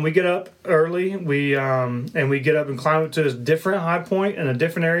 we get up early. We get up and climb up to this different high point in a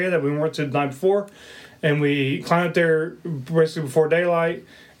different area that we weren't to the night before. And we climb up there basically before daylight,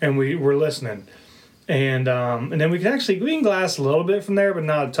 and we were listening. And then we can glass a little bit from there, but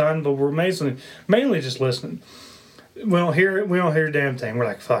not a ton. But we're mainly just listening. We don't hear a damn thing. We're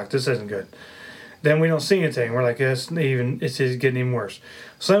like, fuck, this isn't good. Then we don't see anything. We're like, it's just getting even worse.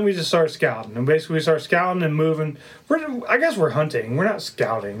 So then we just start scouting, and basically we start scouting and moving. I guess we're hunting. We're not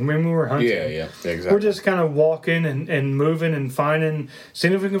scouting. I mean, we're hunting. Yeah, exactly. We're just kind of walking and moving and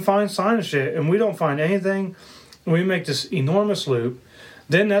seeing if we can find sign of shit. And we don't find anything. We make this enormous loop.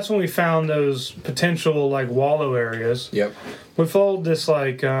 Then that's when we found those potential like wallow areas. Yep. We followed this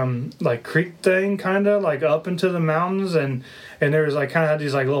like creek thing kind of like up into the mountains, and there was like kind of had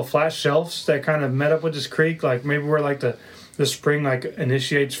these like little flat shelves that kind of met up with this creek, like maybe where like the spring like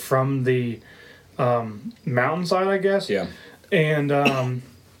initiates from the mountainside, I guess. Yeah. And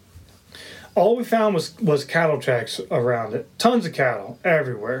all we found was cattle tracks around it. Tons of cattle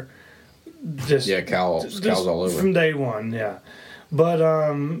everywhere. Cows all over. From day one, yeah.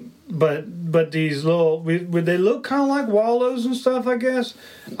 But these little they look kind of like wallows and stuff, I guess.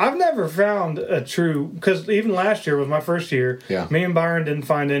 I've never found a true, because even last year was my first year. Yeah. Me and Byron didn't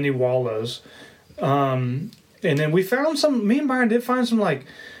find any wallows. And then we found some. Me and Byron did find some like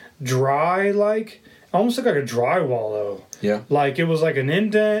dry, like almost looked like a dry wallow. Yeah. Like it was like an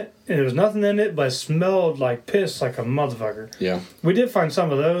indent and there was nothing in it, but it smelled like piss, like a motherfucker. Yeah. We did find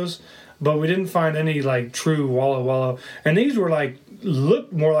some of those, but we didn't find any like true wallow. And these were like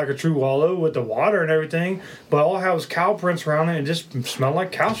looked more like a true wallow with the water and everything, but all had was cow prints around it and just smelled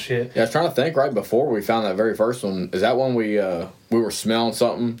like cow shit. Yeah, I was trying to think right before we found that very first one. Is that when we were smelling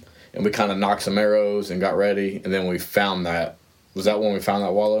something and we kind of knocked some arrows and got ready, and then we found that? Was that when we found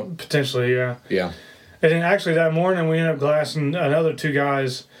that wallow? Potentially, yeah. Yeah. And then actually that morning we ended up glassing another two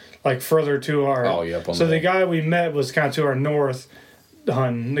guys like further to our. Oh, yeah. So the guy we met was kind of to our north.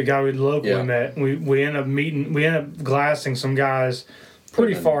 Hunting, the guy we locally met, we ended up glassing some guys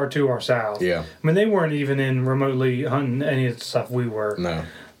pretty far to our south. Yeah. I mean, they weren't even in remotely hunting any of the stuff we were. No.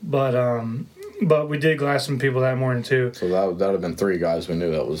 But we did glass some people that morning too. So that would have been three guys we knew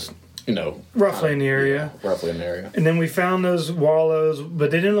that was, roughly in the area. Yeah, roughly in the area. And then we found those wallows, but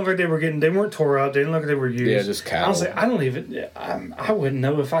they didn't look like they weren't tore up. They didn't look like they were used. Yeah, just cattle. Honestly, I wouldn't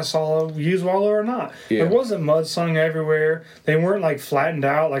know if I saw a used wallow or not. Yeah. There wasn't mud slung everywhere. They weren't like flattened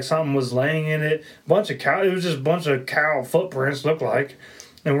out like something was laying in it. It was just a bunch of cow footprints looked like.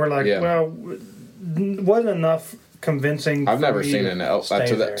 And we're like, well, wasn't enough convincing. I've never seen an elk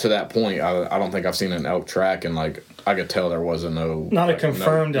to that point. I don't think I've seen an elk track, and like I could tell there wasn't not a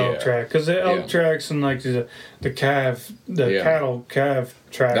confirmed elk track, because the elk tracks and like the cattle calf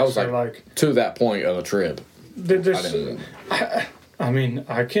tracks that was are like to that point of the trip. I mean,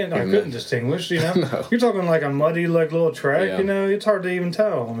 I couldn't distinguish. No. You're talking like a muddy like little track. Yeah. It's hard to even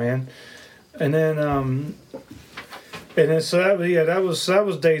tell, man. And then so that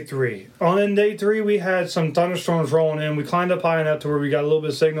was day 3. On day 3, we had some thunderstorms rolling in. We climbed up high enough to where we got a little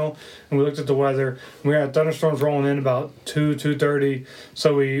bit of signal, and we looked at the weather. We had thunderstorms rolling in about 2:30.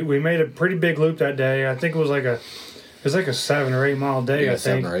 So we made a pretty big loop that day. I think it was like a 7 or 8 mile day. Yeah, I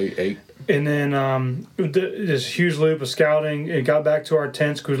think 7 or 8. And then this huge loop of scouting. It got back to our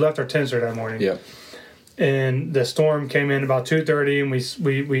tents because we left our tents there that morning. Yep. And the storm came in about 2:30, and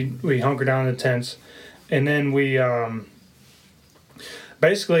we hunkered down in the tents. And then we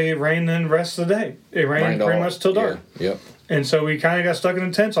basically it rained the rest of the day. It rained pretty much till dark. Yeah. Yep. And so we kind of got stuck in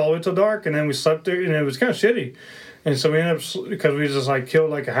the tents all the way till dark, and then we slept there, and it was kind of shitty. And so we ended up, because we just like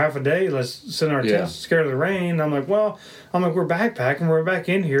killed like a half a day, let's sit in our tents scared of the rain. I'm like, we're backpacking, we're back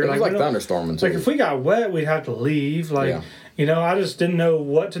in here. It was like thunderstorming too. Like if we got wet, we'd have to leave. Like, I just didn't know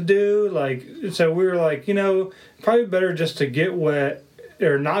what to do. Like, so we were like, probably better just to get wet,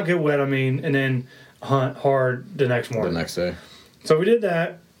 or not get wet, and then hunt hard the next morning. The next day. So we did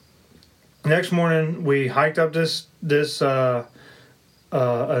that. Next morning, we hiked up this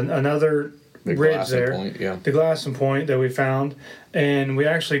another Big ridge there, point, the glassing point that we found, and we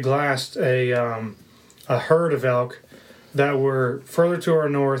actually glassed a herd of elk that were further to our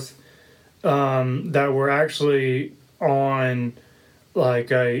north, that were actually on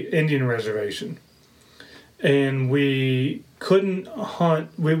like a Indian reservation, and we couldn't hunt.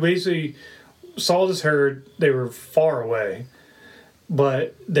 We basically saw this herd. They were far away.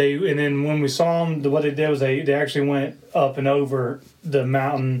 But and then when we saw them, what they did was they actually went up and over the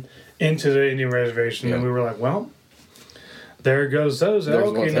mountain into the Indian reservation, and we were like, well, there goes those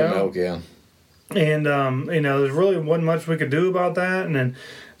elk, you know. Elk, yeah. And there really wasn't much we could do about that. And then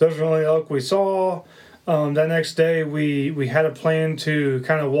those were the only elk we saw. That next day, we had a plan to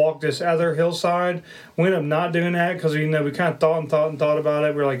kind of walk this other hillside. We ended up not doing that because we kind of thought about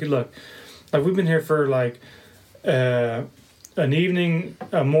it. We were like, look, like we've been here for like an evening,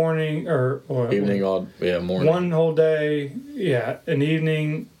 a morning, or evening, morning. One whole day, an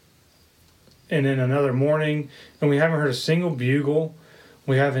evening, and then another morning, and we haven't heard a single bugle.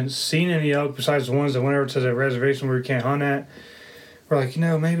 We haven't seen any elk besides the ones that went over to the reservation where we can't hunt at. We're like,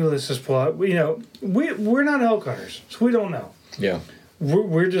 maybe let's just pull out. We're not elk hunters, so we don't know. Yeah.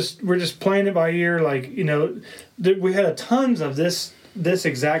 We're just playing it by ear. Like, we had tons of this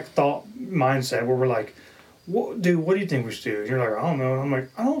exact thought mindset where we're like, dude, what do you think we should do? And you're like, I don't know. And I'm like,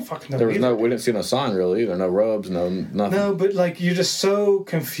 I don't fucking know. We didn't see no sign really either. No rubs, no nothing. No, but like you're just so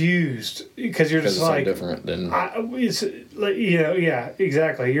confused because you're just it's like so different than. It's like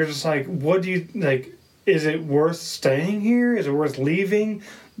exactly. You're just like, what do you like? Is it worth staying here? Is it worth leaving?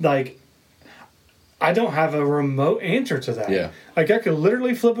 Like, I don't have a remote answer to that. Yeah. Like I could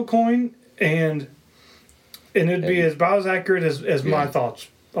literally flip a coin and it'd be about as accurate as my thoughts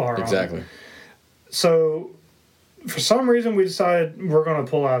are. Exactly. So, for some reason, we decided we're going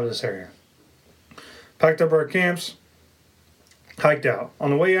to pull out of this area. Packed up our camps, hiked out. On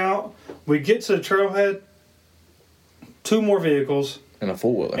the way out, we get to the trailhead, 2 more vehicles. And a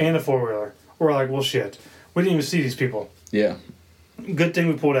four-wheeler. And a four-wheeler. We're like, well, shit. We didn't even see these people. Yeah. Good thing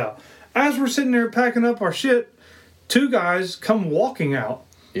we pulled out. As we're sitting there packing up our shit, 2 guys come walking out.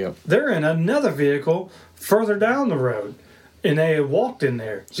 Yep. They're in another vehicle further down the road. And they had walked in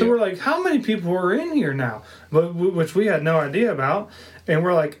there. So we're like, how many people are in here now? But which we had no idea about. And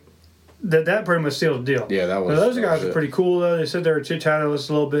we're like, that pretty much sealed the deal. Yeah, that was. Now, those guys were pretty cool, though. They said they were chit-chatting with us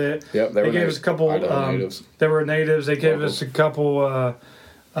a little bit. Yep, they gave us a couple. natives. They were natives. They gave us a couple,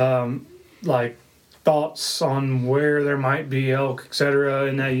 like, thoughts on where there might be elk, etc.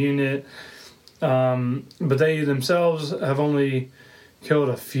 in that unit. But they themselves have only killed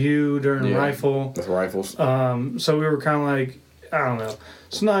a few during rifle. With rifles. So we were kind of like, I don't know.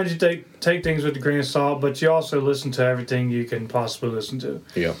 Sometimes you take things with a grain of salt, but you also listen to everything you can possibly listen to.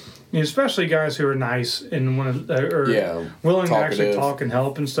 Yeah. Especially guys who are nice and willing to actually talk and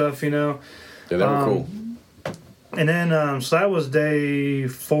help and stuff, Yeah, they were cool. And then, so that was day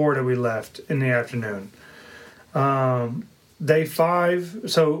 4 that we left in the afternoon. Day 5,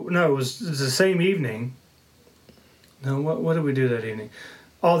 it was the same evening. No, what did we do that evening?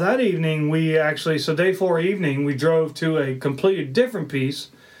 Oh, that evening we actually, day 4 evening, we drove to a completely different piece.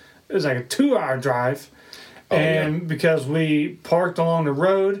 It was like a 2-hour drive. Because we parked along the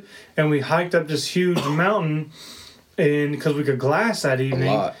road and we hiked up this huge mountain, and because we could glass that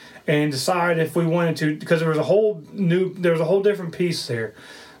evening, and decide if we wanted to, because there was a whole different piece there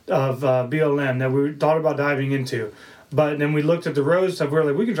of BLM that we thought about diving into. But then we looked at the road stuff. We were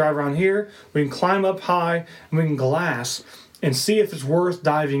like, we can drive around here, we can climb up high, and we can glass and see if it's worth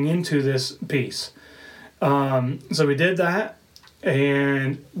diving into this piece. So we did that,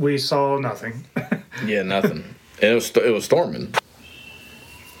 and we saw nothing. Yeah, nothing. It was storming.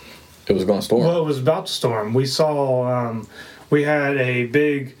 It was going to storm. Well, it was about to storm. We saw, we had a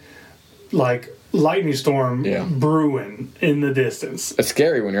big, lightning storm brewing in the distance. It's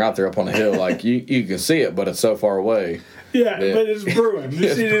scary when you're out there up on a hill. Like, you can see it, but it's so far away. Yeah, but it's brewing.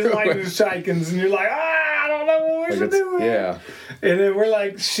 You see these lightning strikings, and you're like, I don't know what we should do. Yeah. And then we're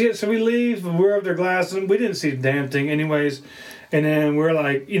like, shit, so we leave, but we're up there glassing. We didn't see the damn thing anyways. And then we're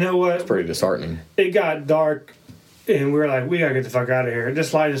like, you know what? It's pretty disheartening. It got dark, and we were like, we gotta get the fuck out of here.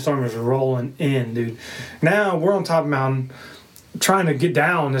 This lightning storm is rolling in, dude. Now we're on top of the mountain, trying to get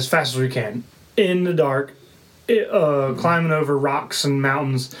down as fast as we can in the dark, climbing over rocks and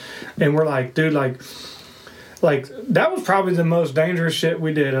mountains, and we're like, dude, like that was probably the most dangerous shit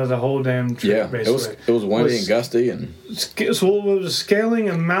we did of the whole damn trip. Yeah, basically. It was windy and gusty, and so it was scaling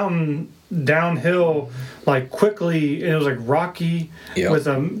a mountain downhill quickly, and it was rocky with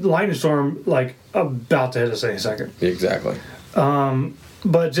a lightning storm about to hit us any second. Exactly.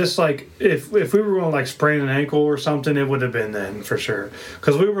 But just if we were going to sprain an ankle or something, it would have been then for sure,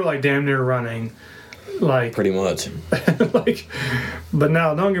 because we were damn near running. Pretty much. But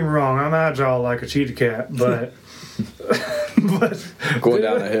now, don't get me wrong, I'm agile like a cheetah cat, but going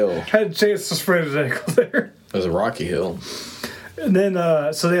down a hill, had a chance to sprain his ankle there. It was a rocky hill. And then,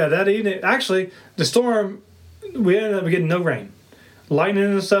 that evening, actually, the storm, we ended up getting no rain. Lightning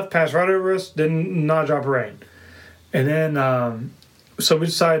and stuff passed right over us, not a drop of rain. And then so we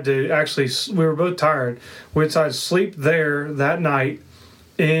decided to actually, we were both tired. We decided to sleep there that night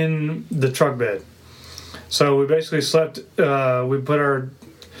in the truck bed. So we basically slept, we put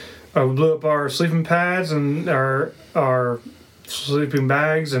we blew up our sleeping pads and our sleeping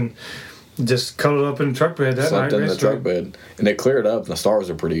bags and just cuddled up in the truck bed that Slept night. in the truck bed. And it cleared up, and the stars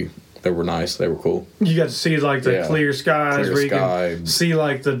are they were nice. They were cool. You got to see like the clear skies Clear where you sky, can see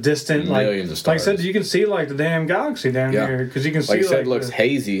like the distant, millions of stars. Like I said, you can see like the damn galaxy down here because you can see like you said, like it looks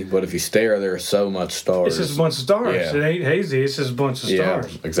hazy, but if you stare, there are so much stars. it's just a bunch of stars. Yeah. It ain't hazy. It's just a bunch of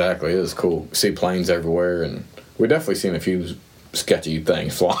stars. Yeah, exactly. It is cool. See planes everywhere, and we definitely seen a few sketchy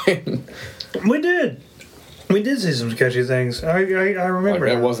things flying. We did see some sketchy things. I remember.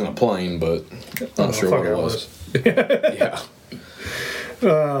 Like, that wasn't a plane, but not sure what it was. Yeah.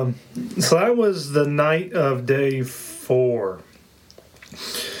 So that was the night of day 4.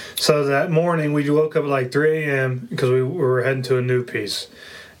 So that morning we woke up at like 3 a.m. because we were heading to a new piece,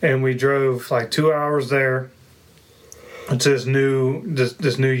 and we drove like 2 hours there to this new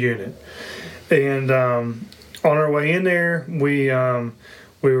unit. And on our way in there, we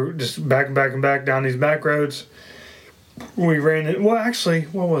were just back down these back roads. We ran it. Well, actually,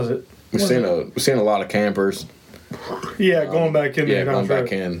 what was it? We've seen a lot of campers. Yeah, going back in there. Yeah, going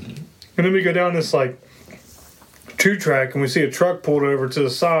back in. And then we go down this like 2-track and we see a truck pulled over to the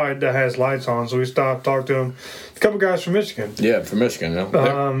side that has lights on. So we stopped, talked to them. A couple guys from Michigan. Yeah, from Michigan. You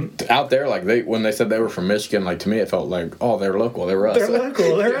know? Out there, like when they said they were from Michigan, like to me it felt like, oh, they're local. They were us. They're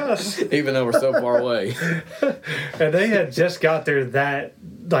local. They're us. Even though we're so far away. And they had just got there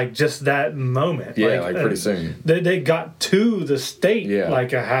just that moment. Yeah, like pretty soon. They got to the state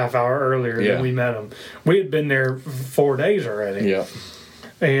like a half hour earlier than we met them. We had been there 4 days already. Yeah.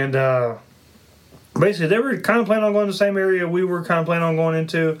 And basically, they were kind of planning on going to the same area we were kind of planning on going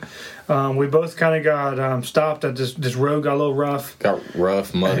into. We both kind of got stopped at this road, got a little rough. Got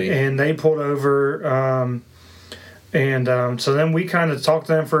rough, muddy. And they pulled over. So then we kind of talked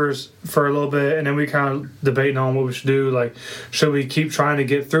to them for a little bit, and then we kind of debating on what we should do. Like, should we keep trying to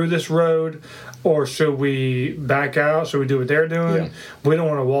get through this road, or should we back out? Should we do what they're doing? Yeah. We don't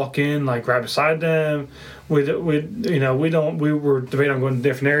want to walk in like right beside them. We were debating on going to a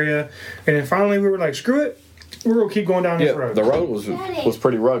different area, and then finally we were like, screw it, we're gonna keep going down this road. The road was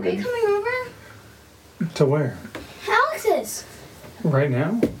pretty rugged. Are you coming over? To where? Alex's. Right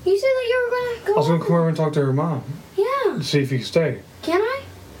now? You said that you were gonna go. I was gonna come over and talk to her mom. Yeah. See if you can stay. Can I?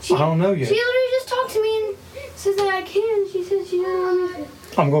 I don't know yet. She literally just talked to me and says that I can. She said she doesn't want me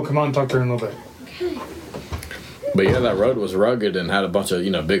to. I'm gonna come out and talk to her in a little bit. Okay. But yeah, that road was rugged and had a bunch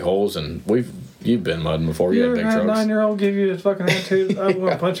of big holes, and you've been mudding before. You had big trucks. 9-year-old give you a fucking attitude. I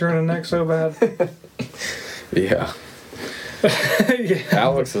want to punch her in the neck so bad. Yeah. Yeah.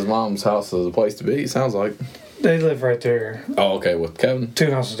 Alex's mom's house is a place to be. Sounds like. They live right there. Oh, okay, with Kevin.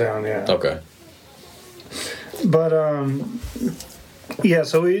 2 houses down, yeah. Okay. But yeah.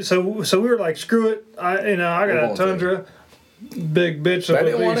 So we were like, screw it. I got a Tundra, big bitch. They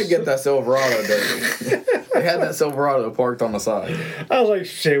didn't want to get that Silverado, did they? They had that Silverado parked on the side. I was like,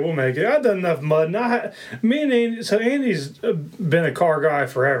 shit, we'll make it. I've done enough mud. And me and Andy, so Andy's been a car guy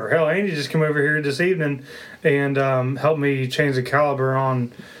forever. Hell, Andy just came over here this evening and helped me change the caliber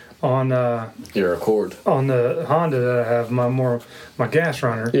on Your Accord. On the Honda that I have, my gas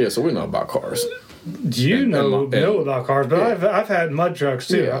runner. Yeah, so we know about cars. You know about cars, but I've had mud trucks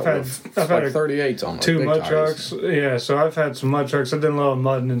too. Yeah, I've had like 38s on 2 mud tires. trucks. Yeah, so I've had some mud trucks. I've done a lot of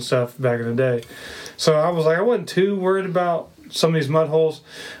mudding and stuff back in the day. So I was like, I wasn't too worried about some of these mud holes.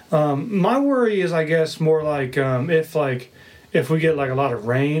 My worry is, I guess, more like if we get like a lot of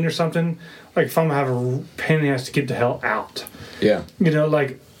rain or something. Like if I'm gonna have a pain in the ass to get the hell out. Yeah.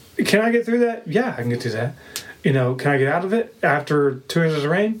 Like, can I get through that? Yeah, I can get through that. Can I get out of it after 2 inches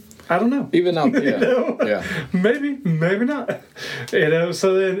of rain? I don't know. Even out there. Yeah. Maybe not.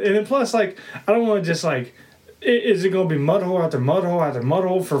 So then plus, like, I don't want to just like, is it going to be mud hole after mud hole after mud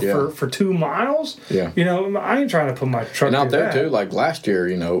hole for 2 miles? Yeah. I ain't trying to put my truck and out there that. too, like last year,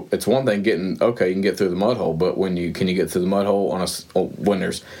 it's one thing you can get through the mud hole, but can you get through the mud hole when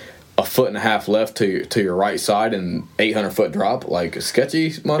there's a 1.5 feet left to your right side and 800-foot drop, like a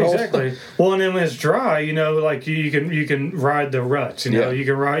sketchy mud hole? Exactly. Well, and then when it's dry, like you can ride the ruts. You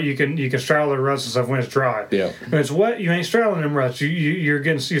can straddle the ruts and stuff when it's dry. Yeah. When it's wet, you ain't straddling them ruts.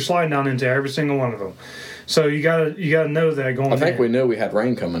 You're sliding down into every single one of them. So you gotta know that going. I think we knew we had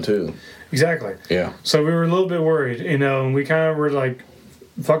rain coming too. Exactly. Yeah. So we were a little bit worried, and we kind of were like,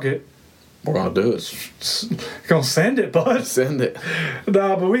 "Fuck it, we're gonna do it. Gonna send it, bud. Send it."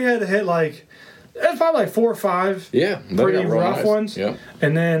 No, but we had to hit it's probably 4 or 5. Yeah, pretty rough ones. Yeah.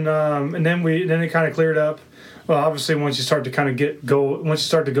 And then it kind of cleared up. Well, obviously, once you start to kind of once you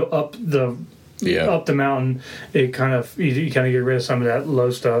start to go up the mountain, it kind of you kind of get rid of some of that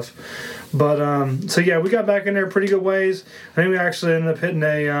low stuff. But so yeah, we got back in there pretty good ways. I think we actually ended up hitting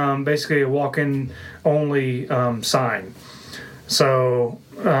a basically a walk-in only sign. So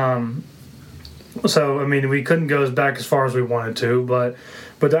I mean, we couldn't go back as far as we wanted to, but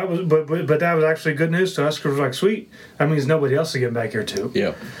that was actually good news to us because we're like, sweet, that means nobody else is getting back here too.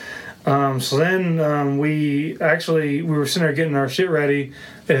 Yeah. So then we were sitting there getting our shit ready,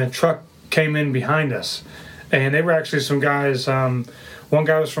 and a truck came in behind us, and they were actually some guys. One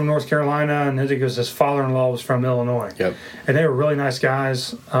guy was from North Carolina, and I think it was his father-in-law was from Illinois. Yep. And they were really nice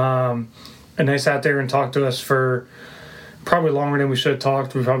guys, and they sat there and talked to us for probably longer than we should have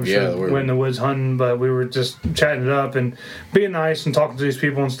talked. We probably should have went in the woods hunting, but we were just chatting it up and being nice and talking to these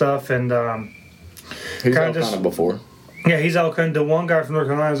people and stuff. And he's elk hunted before. Yeah, he's elk hunted. The one guy from North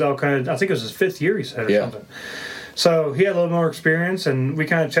Carolina is elk hunted. I think it was his 5th year, he said, or something. So he had a little more experience, and we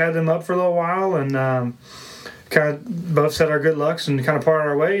kind of chatted him up for a little while, and kind of both said our good lucks and kind of parted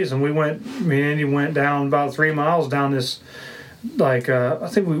our ways. And me and Andy went down about 3 miles down this, like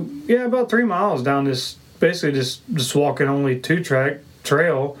about 3 miles down this, basically just walking only 2-track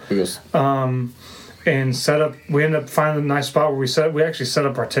trail. And set up. We ended up finding a nice spot where we actually set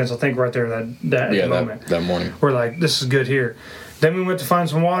up our tents. I think right there that moment. That morning. We're like, this is good here. Then we went to find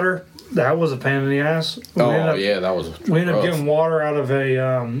some water. That was a pain in the ass. That was. We ended up getting water out of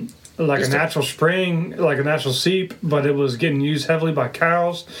a natural spring, like a natural seep, but it was getting used heavily by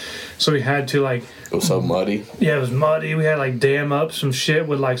cows. So we had to It was so muddy. Yeah, it was muddy. We had to dam up some shit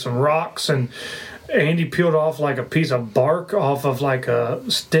with some rocks, and Andy peeled off a piece of bark off of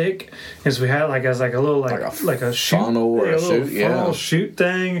a stick, and so we had as a little like a shoot, funnel or a shoot, funnel shoot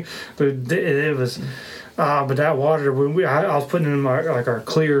thing. It was, but that water when I was putting it in our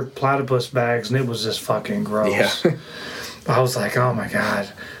clear platypus bags, and it was just fucking gross. Yeah. I was like, oh my god.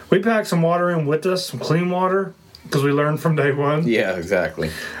 We packed some water in with us, some clean water, because we learned from day one. Yeah,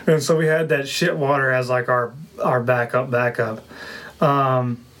 exactly. And so we had that shit water as our backup.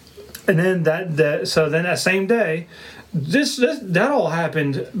 And then that same day, that all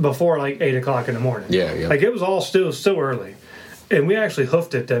happened before 8 o'clock in the morning. Yeah. It was all still early, and we actually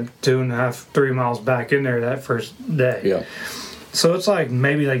hoofed it then 2.5-3 miles back in there that first day. Yeah. So it's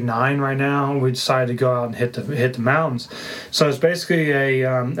maybe 9 right now. And we decided to go out and hit the mountains. So it's basically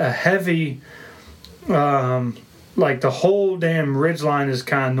a heavy, the whole damn ridgeline is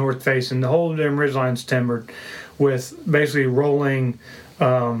kind of north facing. The whole damn ridgeline's timbered, with basically rolling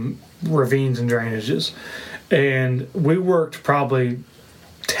ravines and drainages, and we worked probably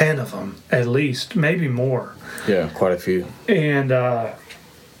 10 of them at least, maybe more. Yeah, quite a few. And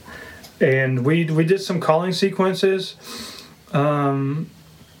we did some calling sequences.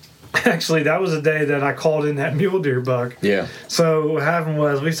 Actually, that was the day that I called in that mule deer buck. Yeah. So what happened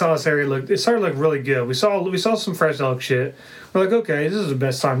was we saw this area it started to look really good. We saw some fresh elk shit. We're like, okay, this is the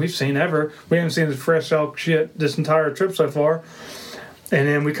best time we've seen ever. We haven't seen this fresh elk shit this entire trip so far. And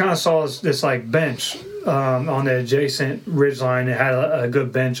then we kind of saw this bench on the adjacent ridgeline. It had a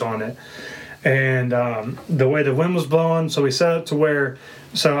good bench on it. And the way the wind was blowing, so we set it to where,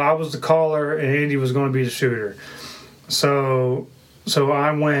 so I was the caller and Andy was going to be the shooter. So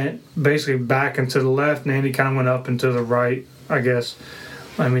I went basically back and to the left, and Andy kind of went up and to the right, I guess.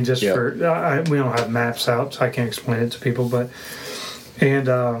 I mean, just we don't have maps out, so I can't explain it to people.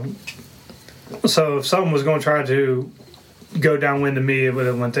 So if someone was going to try to go downwind to me, it would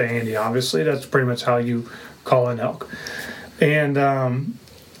have went to Andy. Obviously, that's pretty much how you call an elk. And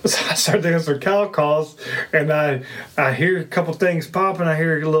so I started doing some cow calls, and I hear a couple things popping. I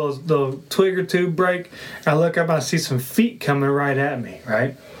hear a little twig or two break. I look up, and I see some feet coming right at me.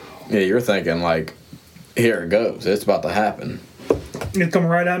 Right? Yeah, you're thinking here it goes. It's about to happen. It's coming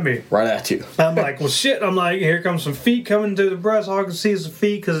right at me. Right at you. I'm like, well, shit. I'm like, here comes some feet coming through the brush. All I can see is the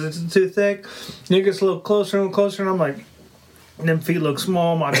feet because it's too thick. And it gets a little closer and closer, and I'm like, them feet look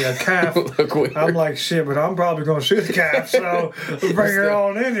small, might be a calf. Look weird. I'm like, shit, but I'm probably going to shoot the calf, so bring her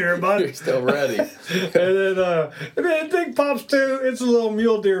on in here, bud. You're still ready. and then the thing pops too. It's a little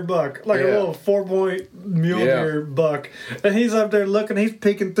mule deer buck, a little 4-point mule deer buck. And he's up there looking, he's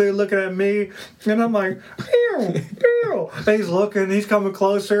peeking through, looking at me, and I'm like, pew, pew. And he's looking, he's coming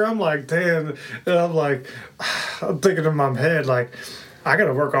closer. I'm like, damn. And I'm thinking in my head, I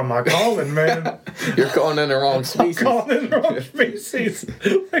gotta work on my calling, man. You're calling in the wrong species. I'm calling in the wrong species.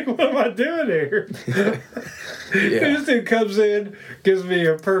 What am I doing here? This dude comes in, gives me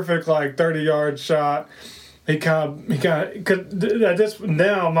a perfect 30-yard shot. He kind of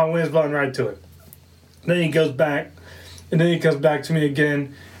now my wind's blowing right to it. Then he goes back, and then he comes back to me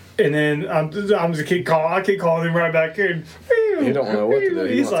again, And then I'm just keep calling. I keep calling him right back in. You don't know what to do.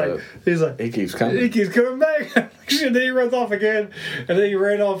 He's like, he keeps coming. He keeps coming back. Shit, then he runs off again, and then he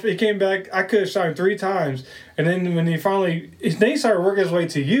ran off. He came back. I could have shot him 3 times, and then when he started working his way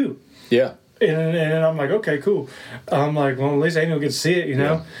to you. Yeah. And I'm like, okay, cool. I'm like, well, at least I ain't gonna get to see it, you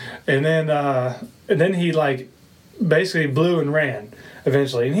know. Yeah. And then he like basically blew and ran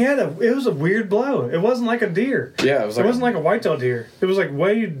eventually, and it was a weird blow. It wasn't like a deer. Yeah, it wasn't like a whitetail deer. It was like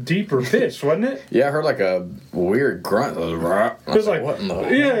way deeper pitched, wasn't it? Yeah, I heard like a weird grunt. It was like what in the?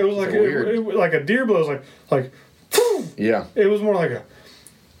 Yeah, it was like it like a deer blow. It was like. Yeah. It was more like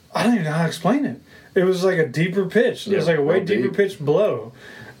I don't even know how to explain it. It was like a deeper pitch. It was like a way deeper pitched blow.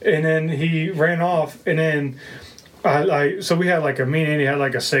 And then he ran off, and then so we had like me and Andy had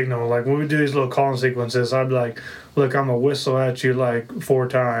like a signal. Like when we do these little calling sequences, I'd be like, look, I'm gonna whistle at you like 4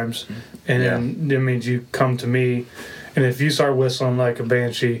 times, and then that means you come to me. And if you start whistling like a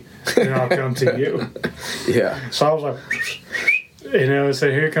banshee, then I'll come to you. Yeah. So I was like, so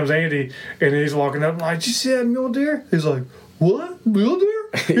here comes Andy, and he's walking up, like, did you see that mule deer? He's like, what? Mule deer?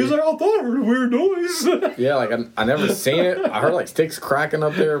 He's like, I thought I heard a weird noise. Yeah, like I never seen it. I heard like sticks cracking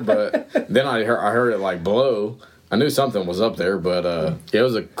up there, but then I heard it like blow. I knew something was up there, but it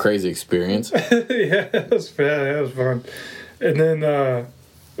was a crazy experience. Yeah, that was fun. And then,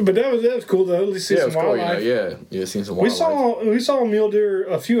 but that was cool though. At least see some wildlife. Cool, yeah, seen some wildlife. We saw a mule deer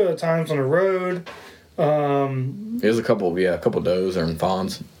a few other times on the road. There's a couple does and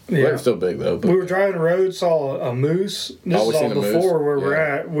fawns. Yeah. They're still big though. We were driving the road, saw a moose. This is all before where we're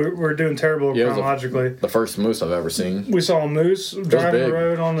at. We're doing terrible chronologically. The first moose I've ever seen. We saw a moose driving the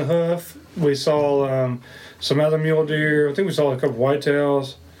road on the hoof. We saw some other mule deer. I think we saw a couple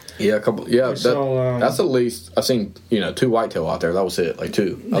whitetails. Yeah, a couple. Yeah, that's at least I've seen 2 whitetail out there. That was it, like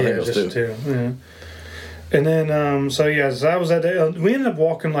 2. I think it was just 2. Yeah. And then so that was that day. We ended up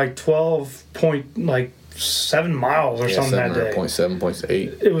walking like 12.7 miles or something that day.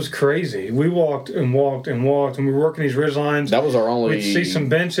 0.7, It was crazy. We walked and walked and walked, and we were working these ridge lines. That was our only. We'd see some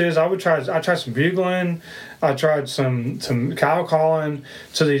benches. I tried some bugling. I tried some cow calling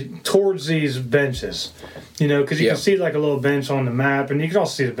towards these benches, because you can see like a little bench on the map, and you can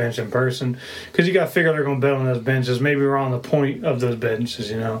also see the bench in person, because you got to figure they're going to bet on those benches. Maybe we're on the point of those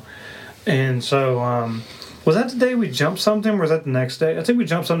benches, And so, was that the day we jumped something, or was that the next day? I think we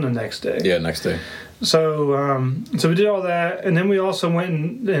jumped something the next day. Yeah, next day. So, so we did all that, and then we also went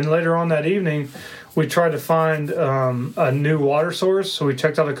and later on that evening, we tried to find a new water source. So we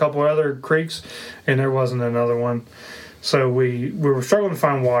checked out a couple other creeks, and there wasn't another one. So we were struggling to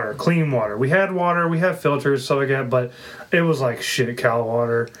find water, clean water. We had water, we had filters, stuff like that, but it was like shit cow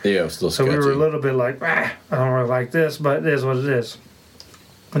water. Yeah, it was still so sketchy. We were a little bit like, I don't really like this, but it is what it is.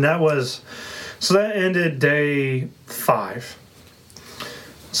 And that ended day 5.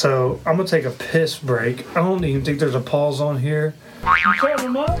 So I'm gonna take a piss break. I don't even think there's a pause on here. You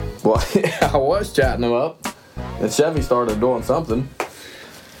chatting them up? Well, I was chatting them up, and Chevy started doing something.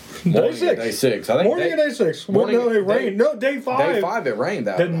 Day 6. Day 6. I think morning of day 6. No, it rained. No, day 5. Day 5 it rained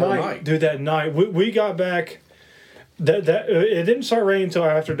that night. Dude, that night we got back. It didn't start raining until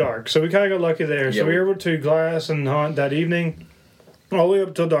after dark, so we kind of got lucky there. So we were able to glass and hunt that evening, all the way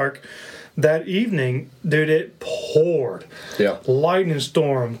up till dark. That evening, dude, it poured. Yeah. Lightning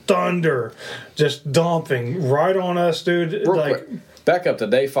storm, thunder, just dumping right on us, dude. Real quick, back up to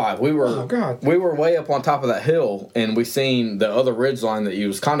day 5. We were way up on top of that hill, and we seen the other ridge line that you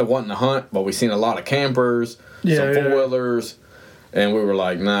was kind of wanting to hunt, but we seen a lot of campers, some four-wheelers, and we were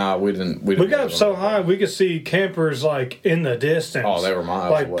like, nah, we didn't. We got up so high, we could see campers like in the distance. Oh, they were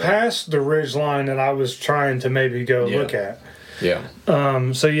miles away. Like past the ridge line that I was trying to maybe go look at. Yeah.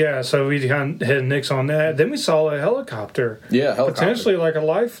 So we kind of had nicks on that. Then we saw a helicopter. Yeah, helicopter. Potentially like a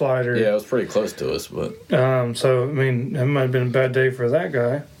life fighter. Yeah, it was pretty close to us, but. So I mean, it might have been a bad day for that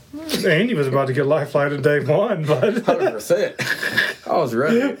guy. Andy was about to get life flighted day 1, but. 100%. I was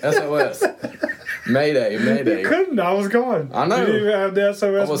ready. SOS. Mayday. You couldn't. I was gone. I know. You didn't even have the SOS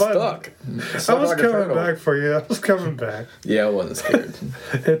I was button. stuck. I was coming back for you. I was coming back. Yeah, I wasn't scared.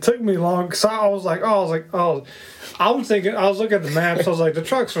 It took me long because I was thinking, I was looking at the maps. I was like, the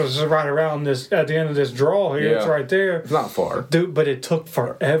trucks was just right around this at the end of this draw here. Yeah. It's right there. It's not far, dude. But it took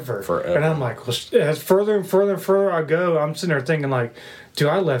forever. And I'm like, well, as further and further and further I go, I'm sitting there thinking like, dude,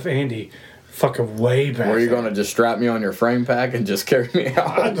 I left Andy fucking way back. Were you going to just strap me on your frame pack and just carry me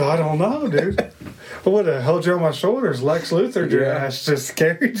out? I don't know, dude. I would have held you on my shoulders. Lex Luthor, your ass just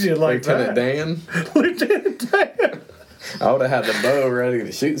carried you like Lieutenant that. Lieutenant Dan. I would have had the bow ready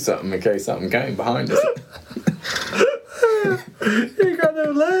to shoot something in case something came behind us. You got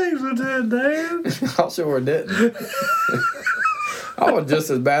no legs, Lieutenant Dan. I sure didn't. I was just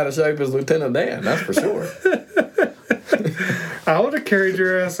as bad a shape as Lieutenant Dan, that's for sure. I would have carried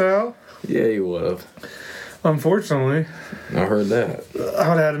your ass out. Yeah, you would have. Unfortunately. I heard that. I would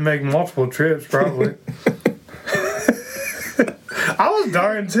have had to make multiple trips, probably. I was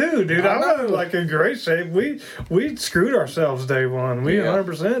dying too, dude. I was like in great shape. We screwed ourselves day one. We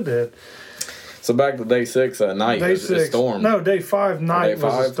 100% did. So back to day 6 at night. Day It 6. stormed. No, day 5 night Day was a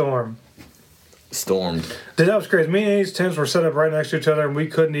 5? storm. Stormed. Dude, that was crazy. Me and Andy's tents were set up right next to each other, and we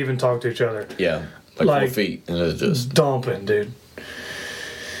couldn't even talk to each other. Yeah. Like 4 feet. And it was just... Dumping, dude.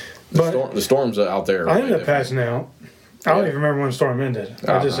 But the storms out there. I ended up passing out. I don't even remember when the storm ended.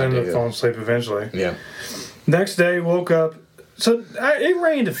 I just ended up falling asleep eventually. Yeah. Next day, woke up. So it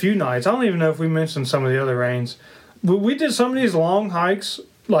rained a few nights. I don't even know if we mentioned some of the other rains. We did some of these long hikes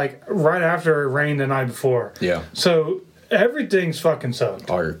like right after it rained the night before. Yeah. So everything's fucking soaked.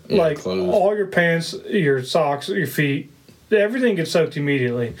 All your clothes. All your pants, your socks, your feet. Everything gets soaked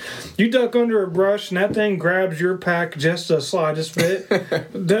immediately. You duck under a brush and that thing grabs your pack just the slightest bit.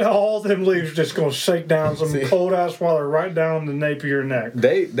 Then all them leaves just gonna shake down some cold ass water right down the nape of your neck.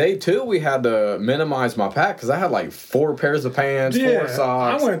 Day 2, we had to minimize my pack because I had like 4 pairs of pants, 4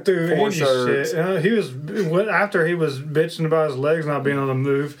 socks. I went through 4 any shirts. shit. He was after he was bitching about his legs not being able to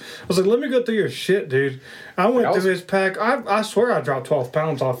move. I was like, "Let me go through your shit, dude." I went through his pack. I swear I dropped 12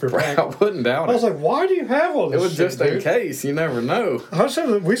 pounds off your pack. I wouldn't doubt it. I was like, "Why do you have all this?" It was shit, just dude? in case. You never know.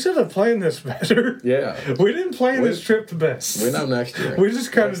 We should have planned this better. Yeah. We didn't plan this trip the best. We know next year. We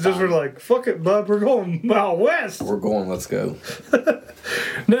just kind of were like, "Fuck it, bud. We're going out west." We're going. Let's go.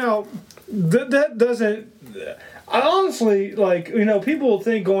 Now, that doesn't. I honestly, like, people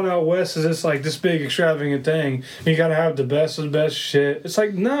think going out west is just like this big extravagant thing. You got to have the best of the best shit. It's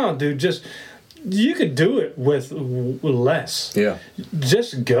like, no, dude, just, you could do it with less. Yeah.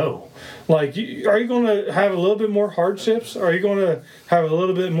 Just go. Like, are you going to have a little bit more hardships? Are you going to have a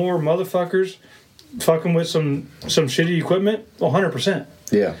little bit more motherfuckers fucking with some shitty equipment? 100%.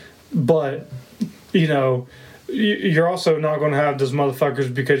 Yeah. But, you're also not going to have those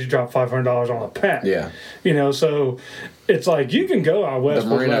motherfuckers because you dropped $500 on a pack. Yeah. So it's like you can go out west.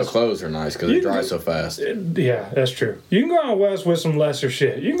 The merino clothes are nice because they dry so fast. Yeah, that's true. You can go out west with some lesser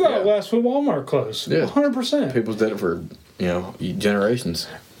shit. You can go out west with Walmart clothes. Yeah. 100%. People did it for, generations.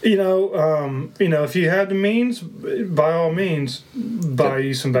 If you had the means, by all means, buy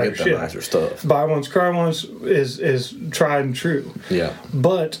you some better shit. Nicer stuff. Buy once, cry once is tried and true. Yeah.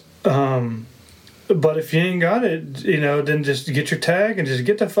 But if you ain't got it, then just get your tag and just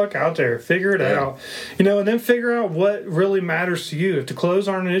get the fuck out there. Figure it out. And then figure out what really matters to you. If the clothes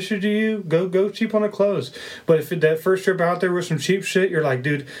aren't an issue to you, go cheap on the clothes. But if that first trip out there with some cheap shit, you're like,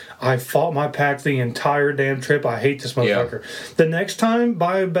 dude, I fought my pack the entire damn trip. I hate this motherfucker. Yeah. The next time,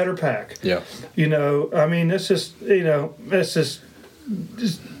 buy a better pack. Yeah. It's just,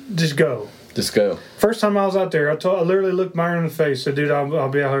 just go. Just go. First time I was out there, I literally looked Myron in the face. Said, "Dude, I'll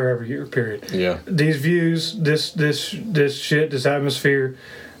be out here every year. Period." Yeah. These views, this shit, this atmosphere,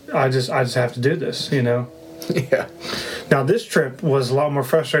 I just have to do this. Yeah. Now this trip was a lot more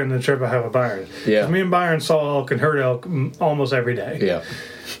frustrating than the trip I had with Byron. Yeah. Me and Byron saw elk and heard elk almost every day. Yeah.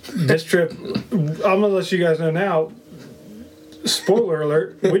 This trip, I'm gonna let you guys know now. Spoiler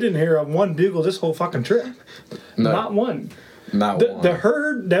alert: we didn't hear one bugle this whole fucking trip. No. Not one. Not one. The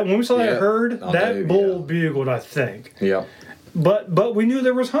herd that when we saw that herd, that bull bugled, I think. Yeah. But we knew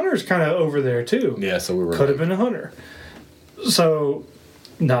there was hunters kind of over there too. Yeah, so we were could have been a hunter. So,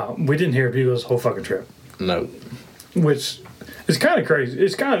 no, we didn't hear a bugle this whole fucking trip. No. Which is kind of crazy.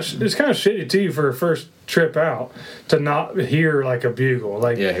 It's kind of shitty too for a first trip out to not hear like a bugle.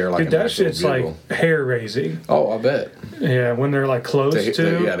 Like hear like dude, that shit's bugle. Like hair raising. Oh, I bet. Yeah, when they're like close to.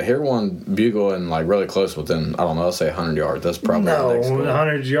 To hear one bugle and like really close within, I don't know, let's say 100 yards. That's probably no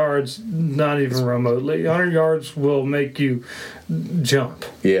 100 yards, not even remotely. 100 yards will make you jump.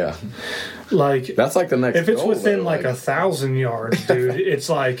 Yeah. Like that's like the next. If it's goal, within though, like 1,000 yards, dude, it's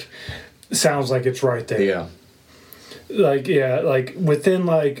like sounds like it's right there. Yeah. Like within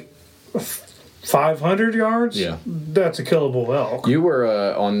like 500 yards. Yeah. That's a killable elk. You were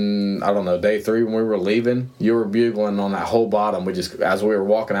on I don't know day 3 when we were leaving. You were bugling on that whole bottom. We just as we were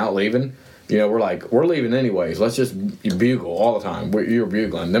walking out leaving. We're like, we're leaving anyways. Let's just bugle all the time. You were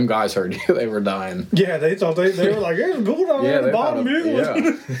bugling. Them guys heard you. They were dying. Yeah, they thought they were like, there's a bull down there at the bottom bugling.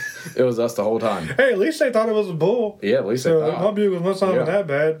 Yeah. It was us the whole time. Hey, at least they thought it was a bull. Yeah, at least they thought. My bugles must not that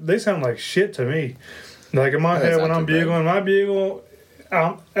bad. They sound like shit to me. Like in my head when I'm bugling, my bugle,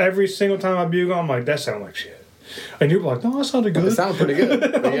 every single time I bugle, I'm like, that sounds like shit. And you're like, no, that sounded good. It sounded pretty good.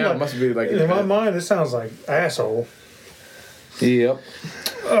 Yeah, like, it must be like... In my mind, it sounds like asshole. Yep.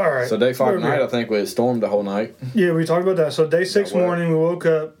 All right. So day 5 night, I think we stormed the whole night. Yeah, we talked about that. So day 6 morning, we woke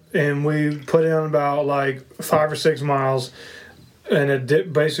up and we put in about like 5 or 6 miles, and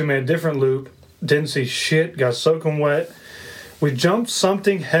it basically made a different loop. Didn't see shit. Got soaking wet. We jumped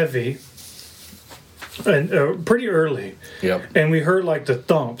something heavy, and pretty early. Yep. And we heard like the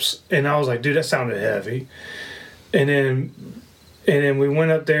thumps, and I was like, dude, that sounded heavy. And then we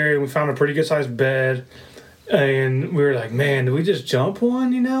went up there and we found a pretty good sized bed. And we were like, man, did we just jump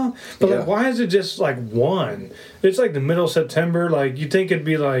one, you know? But like, why is it just like one? It's like the middle of September. Like, you'd think it'd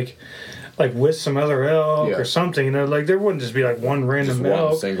be like with some other elk or something, you know? Like, there wouldn't just be like one random just elk.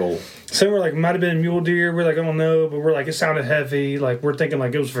 One single. So we're like, might have been a mule deer. We're like, I don't know. But we're like, it sounded heavy. Like, we're thinking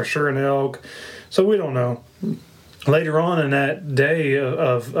like it was for sure an elk. So we don't know. Later on in that day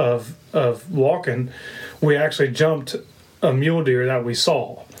of walking, we actually jumped a mule deer that we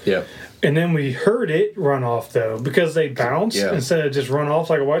saw. Yeah. And then we heard it run off though, because they bounce instead of just run off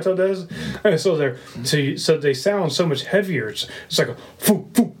like a whitetail does. And so they sound so much heavier. It's like a foo,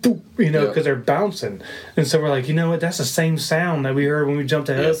 foo, foo, you know, because they're bouncing. And so we're like, you know what? That's the same sound that we heard when we jumped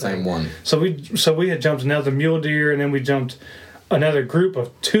ahead. Yeah, same one. So we had jumped another mule deer, and then we jumped another group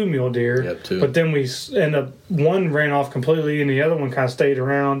of 2 mule deer. Yep, 2. But then we end up, one ran off completely, and the other one kind of stayed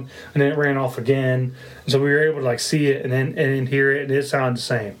around, and then it ran off again. So we were able to like see it and then hear it, and it sounded the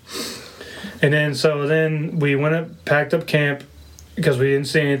same. And then we went up, packed up camp, because we didn't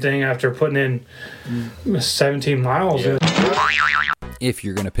see anything after putting in 17 miles. Yeah. If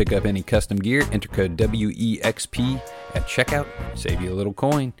you're going to pick up any custom gear, enter code WEXP at checkout. Save you a little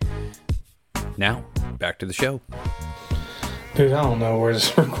coin. Now, back to the show. Dude, I don't know where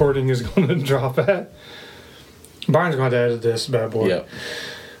this recording is going to drop at. Brian's going to have to edit this bad boy. Yeah.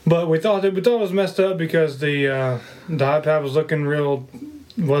 But we thought it was messed up because the iPad was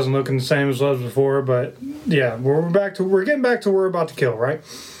wasn't looking the same as it was before. But yeah, we're getting back to where we're about to kill, right?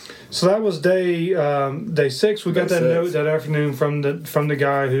 So that was day 6. We got that note that afternoon from the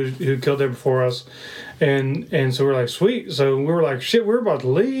guy who killed there before us, and so we're like, sweet. So we were like, shit, we're about to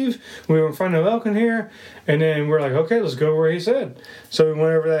leave. We were find no elk in here, and then we're like, okay, let's go where he said. So we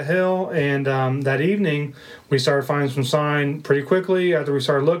went over that hill, and that evening we started finding some sign pretty quickly after we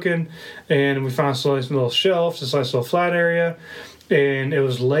started looking, and we found some little shelves, this nice little flat area. And it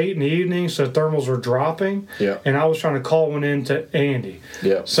was late in the evening, so thermals were dropping. Yeah. And I was trying to call one in to Andy.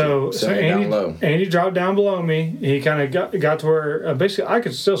 Yeah. So Andy dropped down below me. He kind of got to where basically I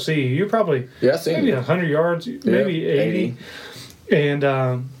could still see you. You're probably maybe 100 yards, maybe 80.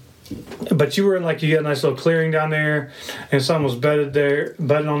 And but you were in you had a nice little clearing down there, and something was bedded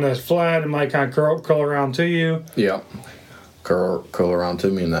on that flat, and might kind of curl around to you. Yeah. Curl around to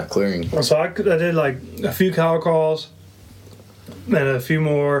me in that clearing. So I did like a few cow calls. And a few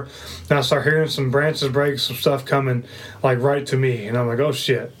more, and I start hearing some branches break, some stuff coming like right to me, and I'm like, oh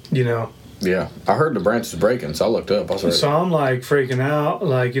shit, you know. Yeah, I heard the branches breaking, so I looked up. So I'm like freaking out,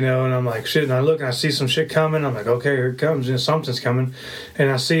 like, you know, and I'm like shit, and I look and I see some shit coming. I'm like, okay, here it comes, and something's coming, and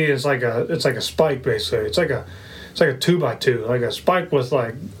I see it's like a spike basically. It's like a 2x2, like a spike with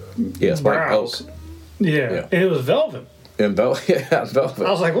like spike oak. Yeah, and it was velvet. Velvet. I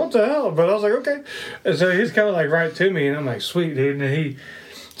was like, what the hell? But I was like, okay. And so he's coming like right to me, and I'm like, sweet, dude. And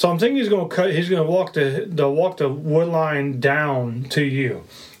so I'm thinking he's gonna walk the wood line down to you,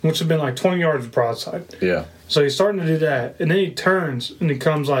 which has been like 20 yards broadside. Yeah. So he's starting to do that, and then he turns and he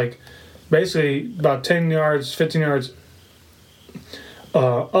comes like basically about 10 yards, 15 yards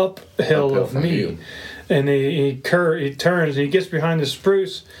uphill of me. You. And he turns and he gets behind the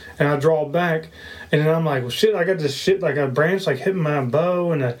spruce, and I draw back, and then I'm like, well shit, I got this shit like a branch like hitting my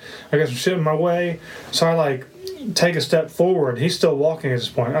bow, and I got some shit in my way. So I like take a step forward. He's still walking at this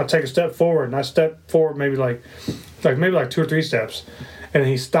point. I take a step forward, and I step forward maybe like 2 or 3 steps, and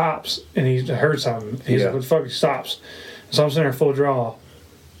he stops, and he heard something. He's like, what the fuck? He stops. So I'm sitting there full draw,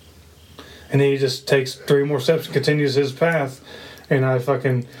 and then he just takes 3 more steps and continues his path, and I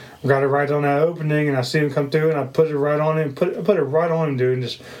fucking got it right on that opening, and I see him come through, and I put it right on him. Put it right on him, dude, and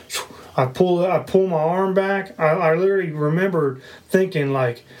just I pull my arm back. I literally remember thinking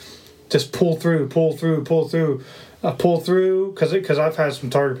like, just pull through. I pull through because I've had some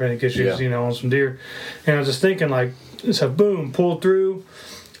target panic issues, you know, on some deer, and I was just thinking like, so boom, pull through.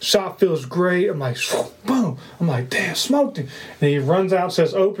 Shot feels great. I'm like, boom. I'm like, damn, smoked him. And he runs out,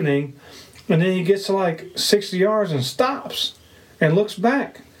 says opening, and then he gets to like 60 yards and stops and looks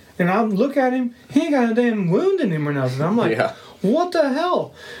back. And I look at him, he ain't got a damn wound in him or nothing. I'm like, what the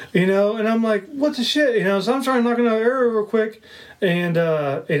hell? You know, and I'm like, what the shit? You know, so I'm trying to knock another arrow real quick. And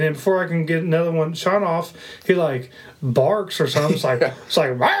then before I can get another one shot off, he like barks or something. It's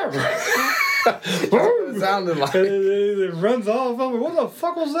like, It sounded like. It runs off. I'm like, what the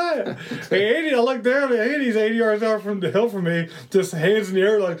fuck was that? And Andy, I look down, and Andy's 80 yards out from the hill from me, just hands in the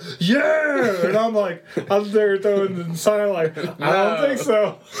air like, yeah! And I'm like, I'm there throwing the sign like, I don't think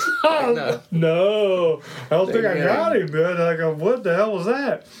so. No, I don't think I got him, man. I go, what the hell was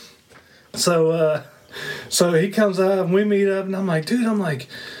that? So he comes up, and we meet up, and I'm like, dude,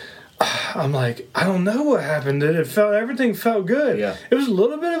 I don't know what happened. Everything felt good. Yeah. It was a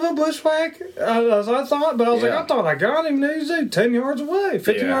little bit of a bushwhack, as I thought, but I was like, I thought I got him. He's like 10 yards away,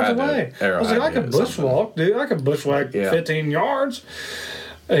 15 yards away. I was like, I could bushwalk, dude. I could bushwhack 15 yards.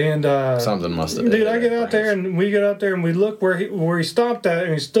 And something must have. Dude, I get out there and we get out there and we look where he stopped at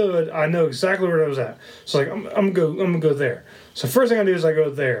and he stood. I know exactly where it was at. So like I'm gonna go there. So first thing I do is I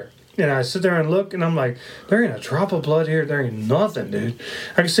go there. And I sit there and look, and I'm like, there ain't a drop of blood here. There ain't nothing, dude.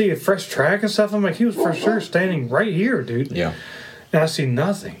 I can see a fresh track and stuff. I'm like, he was for sure standing right here, dude. Yeah. And I see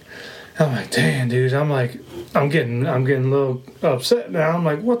nothing. I'm like, damn, dude. I'm like, I'm getting a little upset now. I'm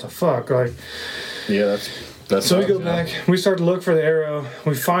like, what the fuck? Like, yeah, that's. So we go back. We start to look for the arrow.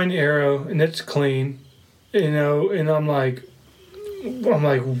 We find the arrow, and it's clean, And I'm like,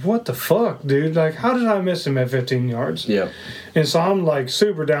 what the fuck, dude? Like, how did I miss him at 15 yards? Yeah. And so I'm like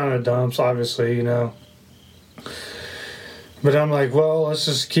super down in the dumps, obviously, But I'm like, well, let's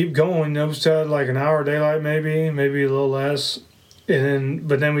just keep going. We still had like an hour of daylight, maybe a little less.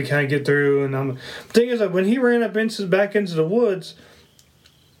 But then we kind of get through. And the thing is that when he ran up back into the woods,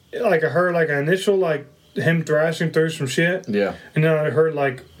 like I heard like an initial like him thrashing through some shit. Yeah. And then I heard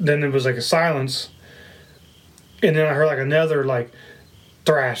then it was like a silence. And then I heard like another like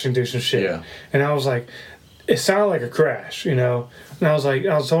thrashing through some shit. Yeah. And I was like, it sounded like a crash, And I was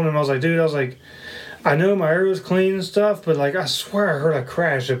telling him, dude, I know my air was clean and stuff, but like I swear I heard a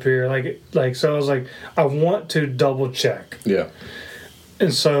crash up here. So I was like, I want to double check. Yeah.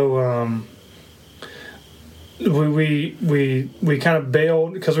 And so we kind of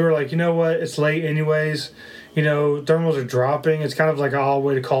bailed because we were like, you know what, it's late anyways. Thermals are dropping. It's kind of like an odd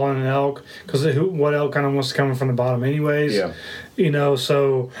way to call in an elk because what elk kind of wants to come from the bottom anyways. Yeah.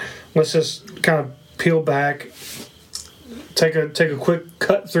 So let's just kind of peel back, take a quick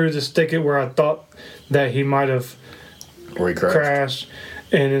cut through this thicket where I thought that he might have crashed.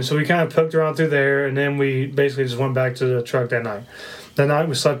 And then so we kind of poked around through there, and then we basically just went back to the truck that night. That night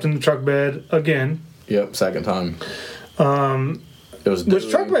we slept in the truck bed again. Yep, second time. It was which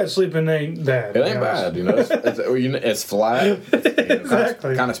truck bed sleeping ain't bad. It ain't bad, It's flat.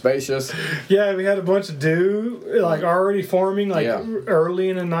 Exactly. Kind of spacious. Yeah, we had a bunch of dew already forming early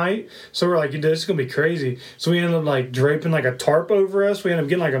in the night. So we're like, this is gonna be crazy. So we ended up draping a tarp over us. We ended up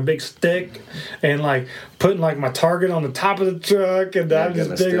getting a big stick and putting my target on the top of the truck and that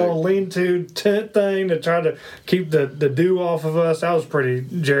this big old lean-to tent thing to try to keep the dew off of us. That was pretty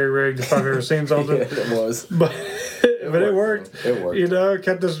jerry-rigged if I've ever seen something. Yeah, it was. But it worked. It worked.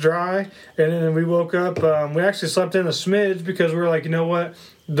 Kept us dry. And then we woke up. We actually slept in a smidge because we were like, you know what?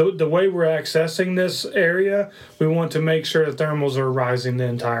 The way we're accessing this area, we want to make sure the thermals are rising the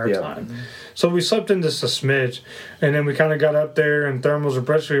entire time. Mm-hmm. So we slept in just a smidge. And then we kind of got up there and thermals are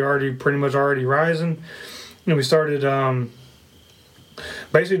pretty much already rising. And we started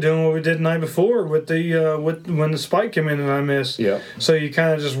basically doing what we did the night before with when the spike came in and I missed. Yeah. So you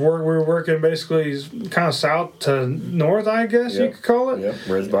kind of just we were working basically kind of south to north, I guess you could call it. Yep,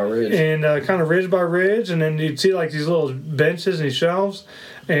 ridge by ridge. And kind of ridge by ridge, and then you'd see these little benches and these shelves,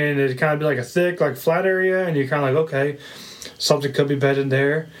 and it'd kind of be a thick, flat area, and you're kind of okay, something could be bedded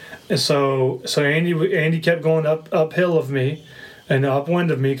there. And so Andy kept going uphill of me and upwind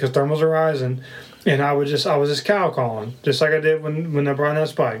of me because thermals are rising. And I was just cow calling, just like I did when I brought that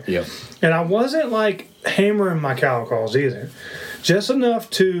spike. Yep. And I wasn't hammering my cow calls either, just enough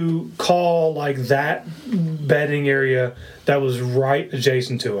to call that bedding area that was right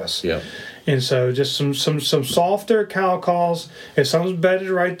adjacent to us. Yep. And so just some softer cow calls. If something's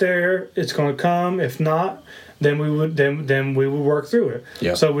bedded right there, it's going to come. If not, then we would work through it.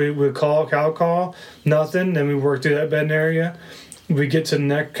 Yep. So we would call cow call, nothing. Then we work through that bedding area. We get to the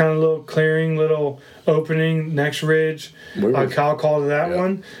next kind of little clearing, little opening, next ridge. Cow call to that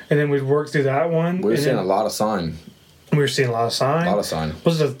one, and then we'd work through that one. We were seeing a lot of sign. We were seeing a lot of sign.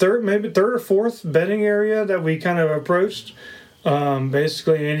 Was it the third or fourth bedding area that we kind of approached?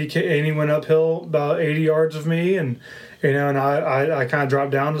 Basically, Andy went uphill about 80 yards of me, and I kind of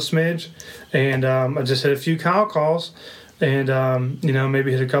dropped down a smidge, and I just hit a few cow calls, and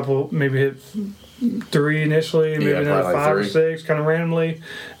maybe hit a couple, maybe hit 3 initially, maybe another 5 or 6, kind of randomly,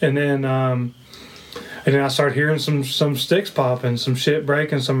 and then And then I started hearing some sticks popping, some shit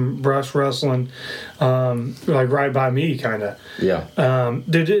breaking, some brush rustling, like right by me, kind of. Yeah.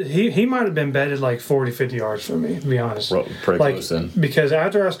 Dude, he might have been bedded like 40, 50 yards from me, to be honest. Pretty like, close then. Because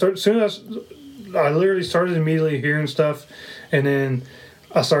after as soon as I literally started immediately hearing stuff, and then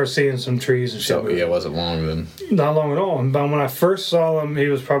I started seeing some trees and shit. So, yeah, it wasn't long then. Not long at all. But when I first saw him, he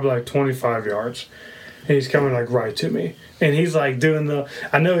was probably like 25 yards. And he's coming like right to me. And he's like doing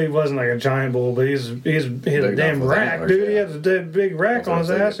I know he wasn't like a giant bull, but he had a damn rack, dude. He had a big rack on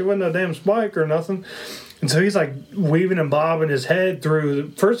his ass. It wasn't a damn spike or nothing. And so he's like weaving and bobbing his head through.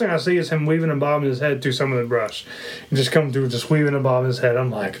 The first thing I see is him weaving and bobbing his head through some of the brush. And just coming through, just weaving and bobbing his head.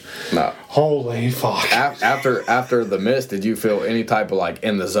 I'm like, no. Holy fuck. After the miss, did you feel any type of like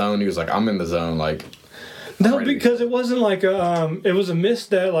in the zone? He was like, I'm in the zone, like. No, because it wasn't like it was a miss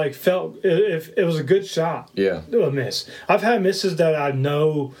that like felt if it was a good shot. Yeah, a miss. I've had misses that I've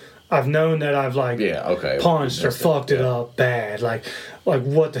known that I've like punched or fucked it up bad. Like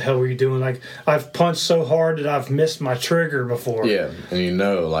what the hell were you doing? Like I've punched so hard that I've missed my trigger before. Yeah, and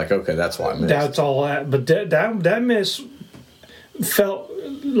like okay, that's why I missed. That's all that. But that miss felt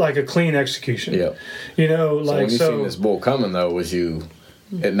like a clean execution. Yeah, like so when you seen this bull coming though, was you?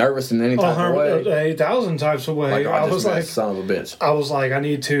 Nervous in any type of way? 8,000 types of way. Like, I was like, son of a bitch. I was like, I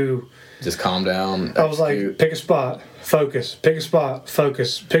need to just calm down. I was like, pick a spot, focus, pick a spot,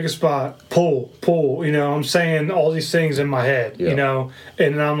 focus, pick a spot, pull. I'm saying all these things in my head, and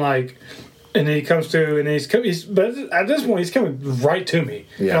then I'm like, and then he comes through, and but at this point he's coming right to me,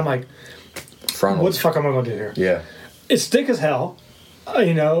 and I'm like, what the fuck am I gonna do here? Yeah, it's thick as hell,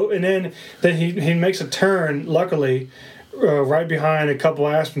 and then he makes a turn, luckily. Right behind a couple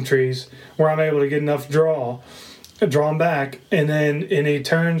aspen trees where I'm able to get enough draw him back, and he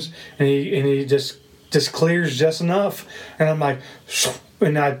turns and he just clears just enough, and I'm like,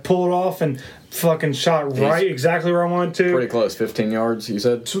 and I pull it off and fucking shot right exactly where I wanted to. Pretty close, 15 yards, you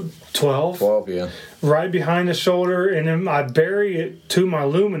said? 12. 12, yeah. Right behind the shoulder, and then I bury it to my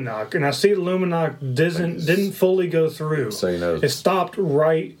Lumenok, and I see the Lumenok didn't fully go through. So it stopped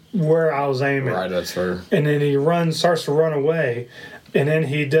right where I was aiming. Right, that's fair. And then he starts to run away, and then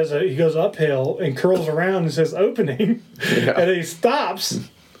he goes uphill and curls around and says opening, and he stops,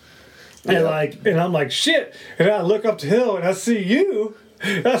 and I'm like shit, and I look up the hill and I see you.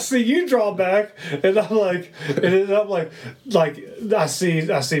 I see you draw back, and I'm like, I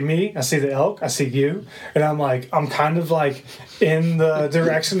see me, I see the elk, I see you, and I'm like, I'm kind of like in the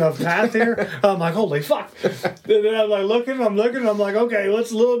direction of path here. I'm like, holy fuck! And then I'm like looking, I'm like, okay, well,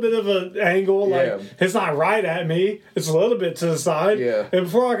 it's a little bit of an angle, like it's not right at me, it's a little bit to the side. Yeah. And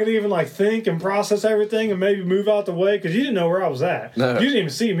before I could even like think and process everything and maybe move out the way, because you didn't know where I was at. No. You didn't even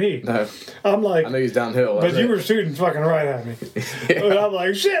see me. No. I'm like, I know he's downhill, but you were shooting fucking right at me. And I'm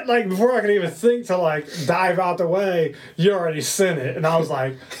like, shit, like before I could even think to like dive out the way, you already sent it. And I was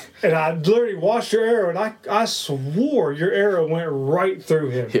like, and I literally watched your arrow, and I swore your arrow went right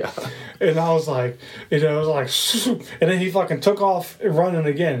through him. Yeah. And I was like, it was like, and then he fucking took off running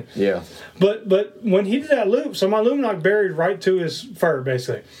again. Yeah. But when he did that loop, so my Lumenok buried right to his fur,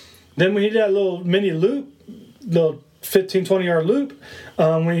 basically. Then when he did that little mini loop, little 15, 20 yard loop,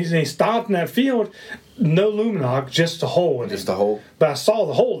 when he stopped in that field, no Lumenok, just a hole in it. Just a hole? But I saw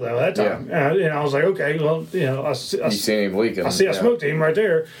the hole, though, that time. Yeah. And I was like, okay, well, I seen him leaking. I smoked him right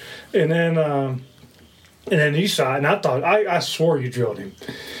there. And then you shot, and I thought, I swore you drilled him.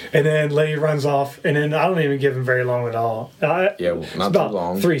 And then Lee runs off, and then I don't even give him very long at all. Not too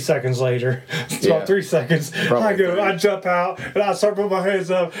long. 3 seconds later. It's about 3 seconds. I jump out, and I start putting my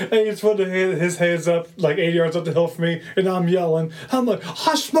hands up, and he's putting his hands up like 80 yards up the hill from me, and I'm yelling. I'm like,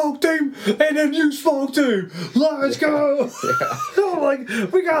 I smoked him, and then you smoked him. Let's go. I'm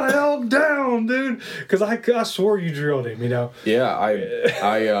like, we got an elk down, dude. Because I swore you drilled him, Yeah,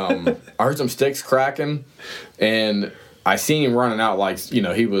 I heard some sticks cracking, and I seen him running out like,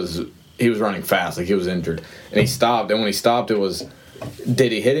 he was running fast, like he was injured. And he stopped, and when he stopped, it was,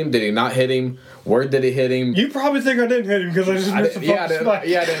 did he hit him? Did he not hit him? Where did he hit him? You probably think I didn't hit him because I just missed the fucking spike.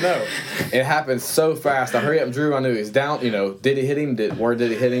 Yeah, I didn't know. It happened so fast. I hurried up and drew. I knew he was down. Did he hit him? Where did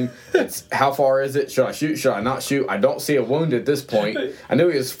he hit him? It's how far is it? Should I shoot? Should I not shoot? I don't see a wound at this point. I knew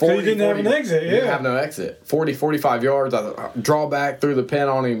he was 40. He didn't have an exit, He didn't have no exit. 40, 45 yards. I draw back, threw the pin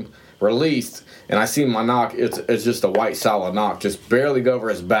on him, released, and I see my knock. It's just a white solid knock, just barely go over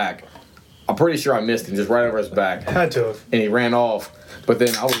his back. I'm pretty sure I missed him, just right over his back. Had to have. And he ran off. But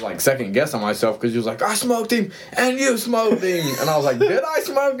then I was like second guessing myself because he was like, I smoked him and you smoked him. And I was like, did I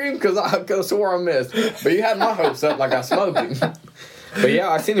smoke him? Because I could have swore I missed. But you had my hopes up like I smoked him. But yeah,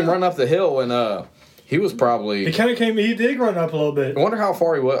 I seen him run up the hill, and He was probably. He kind of came. He did run up a little bit. I wonder how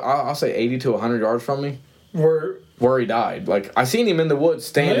far he was. I'll say 80 to 100 yards from me. Where he died. Like, I seen him in the woods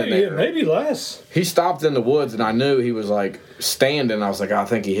standing there. Maybe less. He stopped in the woods, and I knew he was, like, standing. I was like, I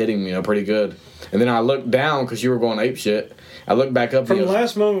think he hit him, pretty good. And then I looked down because you were going ape shit. I looked back up. From the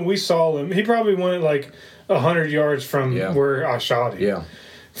last moment we saw him, he probably went, like, 100 yards from where I shot him. Yeah.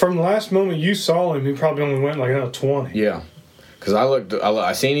 From the last moment you saw him, he probably only went, like, 20. Yeah. Because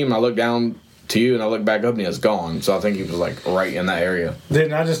I seen him, I looked down to you, and I looked back up, and he was gone. So I think he was, like, right in that area.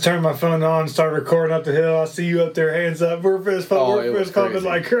 Then I just turned my phone on and started recording up the hill. I see you up there, hands up. We're fist pumping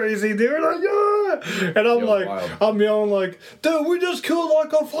like crazy, dude. Like, yeah! And I'm like, wild. I'm yelling like, dude, we just killed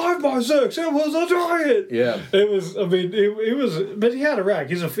like a 5x6. It was a giant. Yeah. It was, it was, but he had a rack.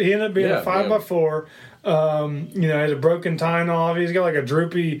 He ended up being a 5x4. Has a broken tine off. He's got like a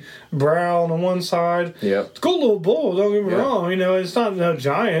droopy brow on the one side. Yeah. It's a cool little bull, don't get me wrong. It's not no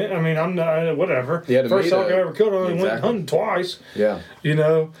giant. I mean, I'm not, whatever. Yeah, first elk I ever killed, I only went hunting twice. Yeah.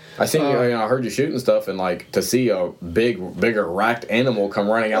 I seen I heard you shooting stuff, and like to see a bigger racked animal come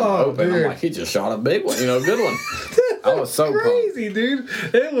running out in the open, dude. I'm like, he just shot a big one, good one. I was so crazy, pumped.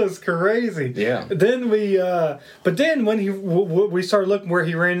 Dude. It was crazy. Yeah. Then but then when we started looking where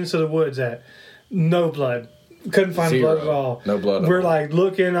he ran into the woods at, no blood. Couldn't find blood at all. No blood. We're like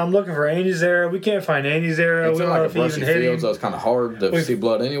looking. I'm looking for Andy's arrow. We can't find Andy's arrow. It's we in don't know like if a he brushy even hit him. field, so it's kind of hard to see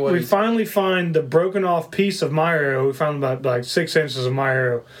blood anyway. We finally find the broken off piece of my arrow. We found about like 6 inches of my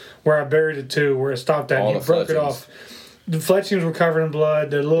arrow where I buried it to, where it stopped at. All and he broke it off. The fletchings were covered in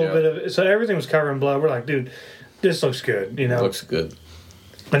blood. A little bit of it, so everything was covered in blood. We're like, dude, this looks good. It looks good.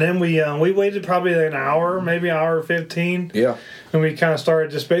 And then we waited probably an hour, maybe an hour 15. Yeah. And we kind of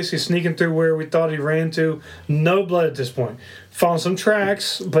started just basically sneaking through where we thought he ran to. No blood at this point. Found some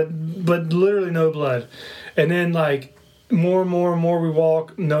tracks, but literally no blood. And then like more we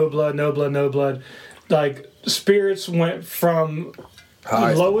walk, no blood. Like spirits went from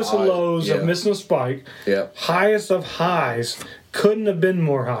lowest of lows of missing a spike. Yeah. Highest of highs. Couldn't have been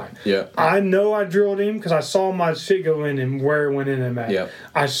more high. Yeah. I know I drilled him because I saw my shit go in him where it went in him at. Yeah.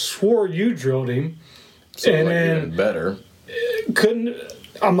 I swore you drilled him. So and like then even better.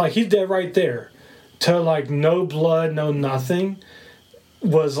 I'm like, he's dead right there. To like no blood, no nothing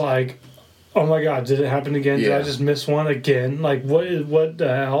was like, oh my God, did it happen again? Did I just miss one again? Like what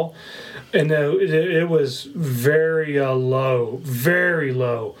the hell? And it was very low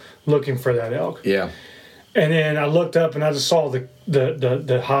looking for that elk. Yeah. And then I looked up and I just saw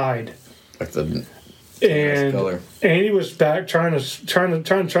the hide. Like the and color. Andy was back trying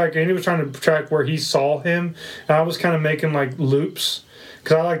to track. Andy was trying to track where he saw him. And I was kind of making like loops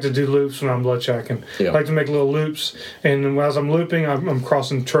because I like to do loops when I'm blood checking. Yeah. I like to make little loops, and as I'm looping, I'm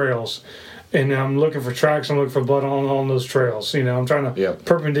crossing trails, and I'm looking for tracks. I'm looking for blood on those trails. I'm trying to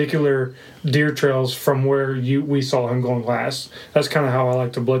perpendicular deer trails from where we saw him going last. That's kind of how I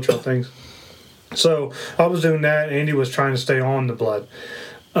like to blood trail things. So I was doing that. Andy was trying to stay on the blood.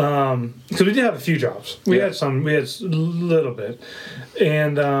 Because we did have a few drops. We had a little bit.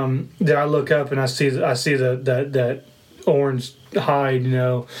 And then I look up and I see that orange hide,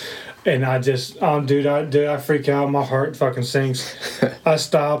 and I just, dude, I freak out. My heart fucking sinks. I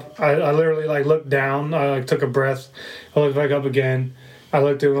stop. I literally like looked down. I like took a breath. I looked back up again. I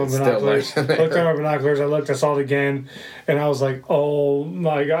looked through my binoculars. I saw it again, and I was like, "Oh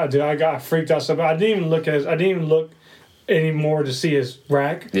my God, dude!" I got freaked out so bad. I didn't even look anymore to see his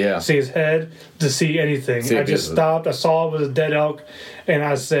rack, see his head, to see anything. I just stopped. I saw it was a dead elk, and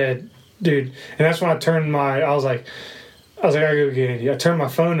I said, "Dude!" And that's when I turned I was like, I gotta go get Andy. I turned my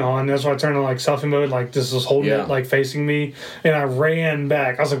phone on. That's why I turned on like selfie mode, like this was holding it, like facing me. And I ran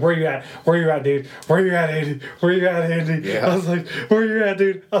back. I was like, "Where you at? Where you at, dude? Where you at, Andy? Where you at, Andy?" Yeah. I was like, "Where you at,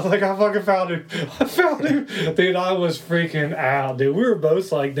 dude?" I was like, "I fucking found him. I found him." Dude, I was freaking out, dude. We were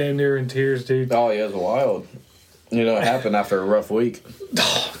both like damn near in tears, dude. Oh, yeah, it was wild. It happened after a rough week.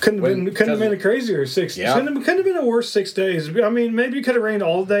 Couldn't have been a crazier 6. Yeah. Couldn't have been a worse 6 days. I mean, maybe it could have rained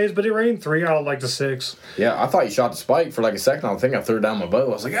all the days, but it rained 3 out of like the 6. Yeah, I thought you shot the spike for like a second. I think I threw down my bow. I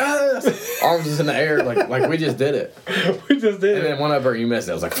was like, arms is in the air, like we just did it. We just did it. And then whenever you missed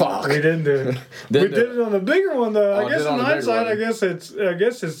it, I was like, fuck. We didn't do it. We did it on the bigger one though. I guess in hindsight, I guess it's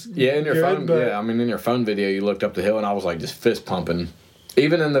in your phone. Yeah, I mean in your phone video, you looked up the hill and I was like just fist pumping.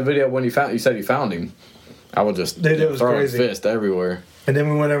 Even in the video when you said you found him. I would just throw his fist everywhere. And then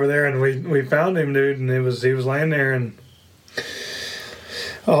we went over there and we found him, dude, and he was laying there, and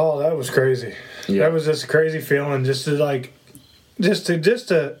that was crazy. Yeah. That was just a crazy feeling, just to get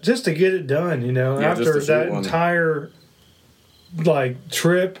it done, after that entire like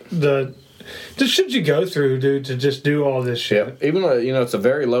trip, the shit you go through, dude, to just do all this shit. Yeah. Even though, it's a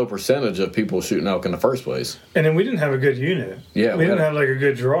very low percentage of people shooting elk in the first place. And then we didn't have a good unit. Yeah. We didn't have like a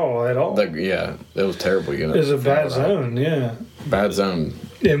good draw at all. It was terrible unit. It was a bad zone, yeah. Bad zone.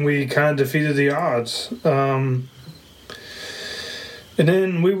 And we kind of defeated the odds. And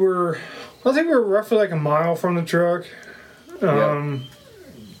then I think we were roughly like a mile from the truck.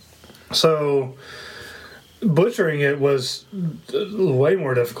 So butchering it was way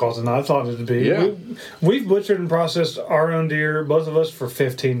more difficult than I thought it to be. Yeah. We've butchered and processed our own deer, both of us, for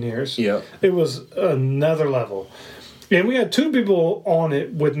 15 years. Yeah. It was another level. And we had 2 people on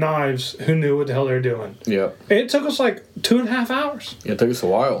it with knives who knew what the hell they were doing. Yeah. And it took us like 2.5 hours. Yeah, it took us a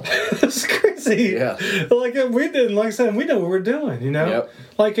while. It's crazy. Yeah. Like we didn't, like I said, we know what we're doing, Yep.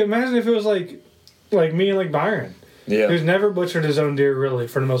 Like imagine if it was like me and like Byron. Yeah. Who's never butchered his own deer really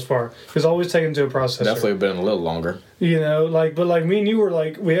for the most part. Who's always taken to a processor. Definitely been a little longer. But like me and you were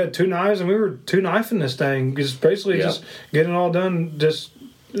like, we had 2 knives and we were 2 knifing this thing. Just basically just getting it all done just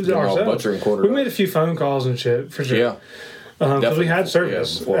ourselves. All butcher and quarter we up. made a few phone calls and shit for sure. Yeah. Because we had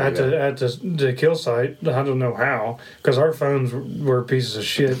service before we at the kill site. I don't know how, because our phones were pieces of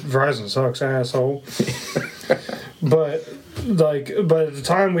shit. Verizon sucks, asshole. but at the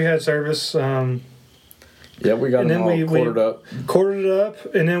time we had service. Yeah, we got and them then all quartered up. Quartered it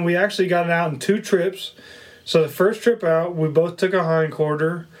up, and then we actually got it out in 2 trips. So the first trip out, we both took a hind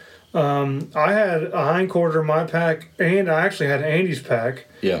quarter. I had a hind quarter in my pack, and I actually had Andy's pack.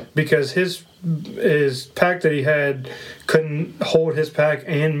 Yeah. Because his pack that he had couldn't hold his pack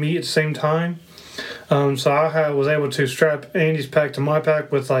and me at the same time. So I was able to strap Andy's pack to my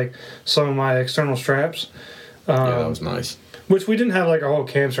pack with like some of my external straps. Yeah, that was nice. Which we didn't have like our whole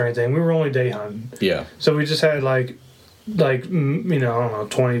camps or anything. We were only day hunting. Yeah. So we just had like I don't know,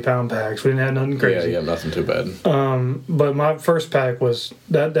 20-pound packs. We didn't have nothing crazy. Yeah, nothing too bad. But my first pack was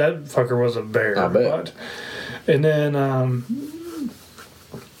that fucker was a bear. I bet. And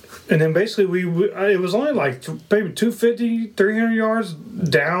then basically we it was only like maybe 250, 300 yards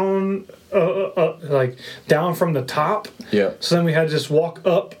down, like down from the top. Yeah. So then we had to just walk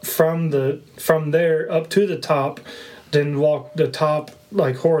up from there up to the top, then walk the top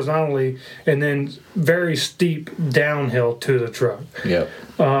like horizontally, and then very steep downhill to the truck. Yep.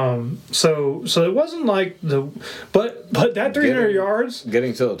 So it wasn't like but that 300 yards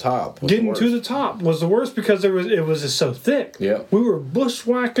getting to the top. Getting to the top was the worst because it was just so thick. Yeah. We were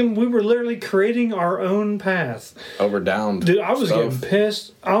bushwhacking. We were literally creating our own path. Over down. Dude, I was getting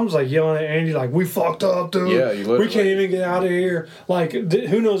pissed. I was like yelling at Andy like, "We fucked up, dude. Yeah, you literally. We can't even get out of here. Like,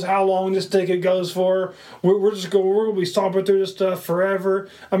 who knows how long this ticket goes for? We're gonna be stomping through this stuff forever.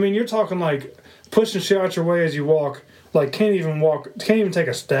 I mean, you're talking like pushing shit out your way as you walk. Like, can't even take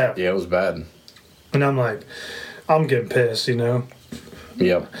a step. Yeah, it was bad. And I'm like, I'm getting pissed,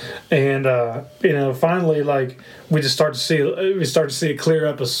 Yep. And finally, like we start to see it clear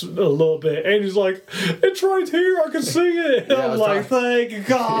up a little bit. And he's like, "It's right here. I can see it." And I'm like, "Thank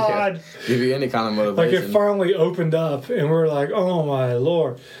God." Yeah. Give you any kind of motivation. Like it finally opened up, and we're like, "Oh my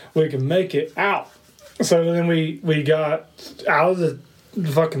Lord, we can make it out." So then we got out of the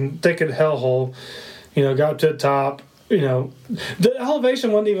fucking thicket hellhole. Got to the top. The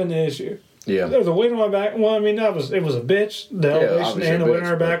elevation wasn't even the issue. Yeah. The weight on my back. Well, I mean, it was a bitch. The elevation and the weight on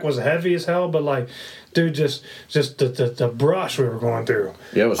our back was heavy as hell. But like, dude, just the brush we were going through.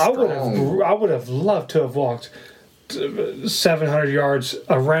 Yeah, it was strong. I would have loved to have walked 700 yards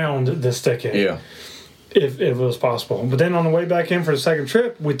around this thicket. Yeah. If it was possible. But then on the way back in for the second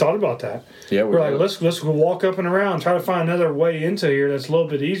trip, we thought about that. Yeah, we're like, let's go walk up and around, try to find another way into here that's a little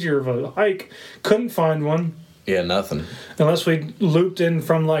bit easier of a hike. Couldn't find one. Yeah, nothing. Unless we looped in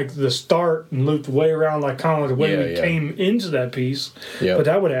from like the start and looped way around, like kind of like the way we came into that piece. Yeah. But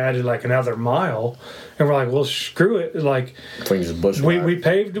that would have added like another mile. And we're like, well, screw it. Like, we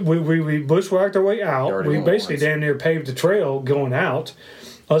paved, we bushwhacked our way out. We basically damn near paved the trail going out.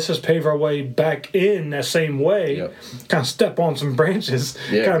 Let's just pave our way back in that same way. Yep. Kind of step on some branches.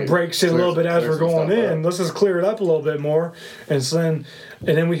 Yeah, kind of break shit a little bit as we're going in. Up. Let's just clear it up a little bit more. And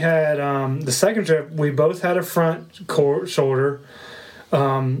then we had the second trip. We both had a front shoulder.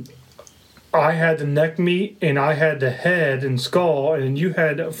 I had the neck meat and I had the head and skull, and you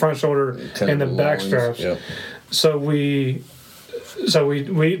had a front shoulder and the back straps. Yep. So we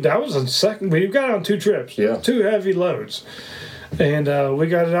that was a second. We got on 2 trips. Yeah. 2 heavy loads. And we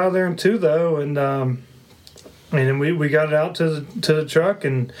got it out of there in 2 though, and then we got it out to the truck,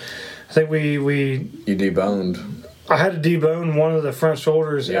 and I think you deboned. I had to debone one of the front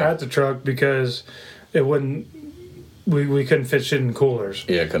shoulders at the truck because it wouldn't we couldn't fit shit in coolers.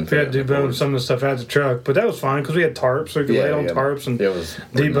 Yeah, couldn't We fit had to it in the debone coolers. some of the stuff out the truck, but that was fine because we had tarps, so we could lay it on tarps and It was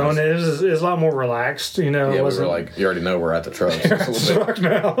pretty debone nice. it. It was a lot more relaxed, you know. Yeah, it we wasn't were like, you already know we're at the truck. It's a truck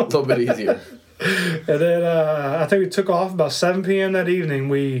now. little bit easier. And then I think we took off about 7 p.m. that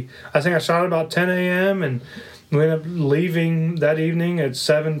evening. I think I shot at about 10 a.m. and we ended up leaving that evening at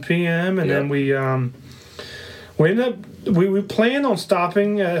 7 p.m. And then we ended up we planned on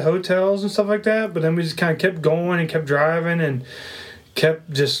stopping at hotels and stuff like that, but then we just kind of kept going and kept driving and kept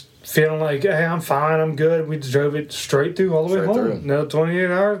just feeling like, hey, I'm fine, I'm good. We just drove it straight through all the way Straight home. through. Another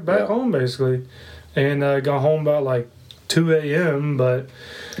 28 hours back home basically, and got home about like 2 a.m. But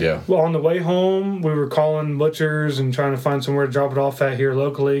Yeah. well, on the way home, we were calling butchers and trying to find somewhere to drop it off at here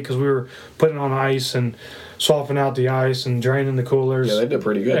locally because we were putting on ice and swapping out the ice and draining the coolers. Yeah, they did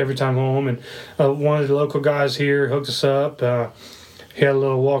pretty good. Every time home. And one of the local guys here hooked us up. He had a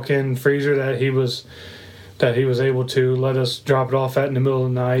little walk-in freezer that he was able to let us drop it off at in the middle of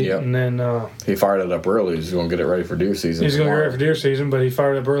the night. Yep. And then He fired it up early. He's going to get it ready for deer season. he's going to get tomorrow. ready for deer season, but he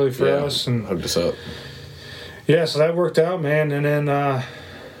fired it up early for us. And hooked us up. yeah, so that worked out, man. And then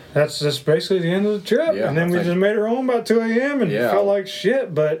that's just basically the end of the trip. Yeah, and then I we think- just made it home about 2 a.m. and felt like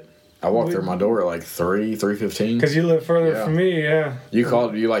shit, but I walked through my door at like 3:15. because you live further Yeah. from me, yeah. You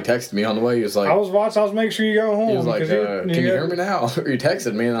called, you like texted me on the way. You was like, I was making sure you go home. he was like, 'cause can you hear me now? You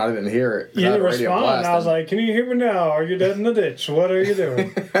texted me and I didn't hear it. You I had didn't the radio respond. And I was blasting. like, can you hear me now? Are you dead in the ditch? What are you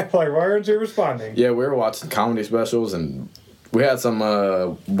doing? Like, why aren't you responding? Yeah, we were watching comedy specials and we had some,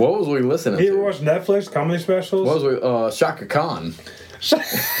 what was we listening You to? ever watch Netflix comedy specials? What was we, Shaka Khan.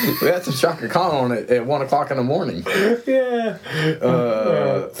 We had some Shaka Khan on it at 1 o'clock in the morning. Yeah.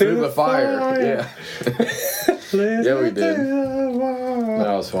 Through the fire. Yeah. Yeah, we did. Wow.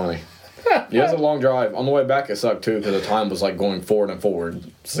 That was funny. Yeah, it was a long drive. On the way back, it sucked too because the time was like going forward and forward.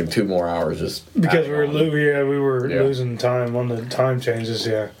 It's like 2 more hours just. Because we were Yeah. losing time on the time changes,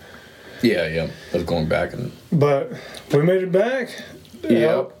 yeah. Yeah. It was going back and. But we made it back.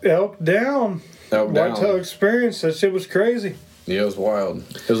 Yep. Elk down. Elk down. Whitetail experience. That shit was crazy. Yeah, it was wild.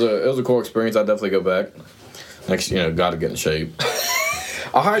 It was a cool experience. I'd definitely go back. Next, got to get in shape.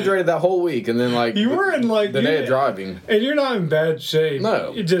 I hydrated that whole week, and then like You were in like the day of driving. and you're not in bad shape.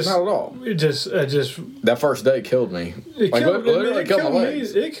 No, it just not at all. It just That first day killed me. it Like killed, literally it killed my killed me.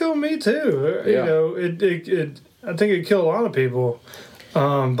 legs. It killed me too. You Yeah. know, it I think it killed a lot of people.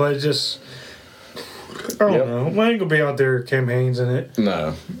 But it just I don't Yep. know. We ain't gonna be out there campaigns in it.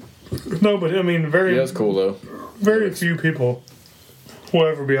 No, Nobody. I mean, very yeah, it's cool though. very few people will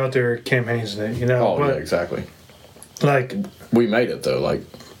ever be out there campaigns in it. You know, Oh but yeah, exactly. like. We made it though. Like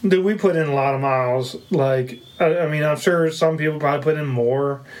Dude, we put in a lot of miles. Like, I mean, I'm sure some people probably put in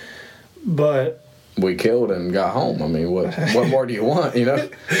more, but we killed and got home. I mean, what more do you want?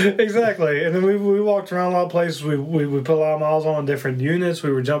 exactly. And then we walked around a lot of places. We put a lot of miles on different units.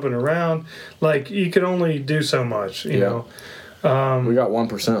 We were jumping around. Like, you could only do so much. You know, We got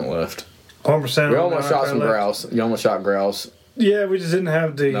 1% left. 1%. We almost shot some grouse. You almost shot grouse. Yeah, we just didn't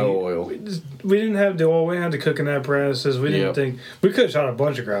have the No oil. We didn't have the oil. We didn't have the cooking apparatuses. We didn't Yep. think we could have shot a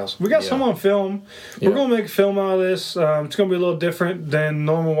bunch of grouse. We got Yeah. some on film. We're Yep. gonna make a film out of this. It's gonna be a little different than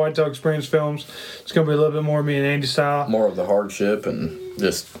normal Whitetail Experience films. It's gonna be a little bit more me and Andy style. More of the hardship and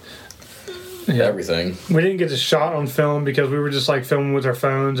just Yeah. everything. We didn't get the shot on film because we were just like filming with our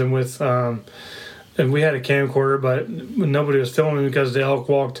phones and with and we had a camcorder, but nobody was filming because the elk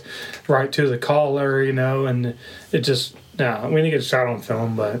walked right to the caller, and it just we didn't get a shot on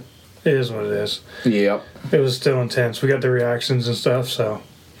film, but it is what it is. Yep. It was still intense. We got the reactions and stuff, so.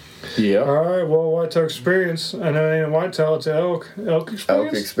 Yep. All right, well, Whitetail Experience. I know it ain't a whitetail, it's an elk experience.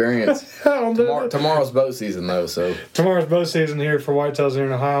 Elk experience. I don't know. Tomorrow's bow season though, so Tomorrow's bow season here for whitetails here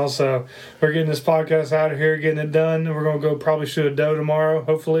in Ohio, so we're getting this podcast out of here, getting it done. We're going to go probably shoot a doe tomorrow,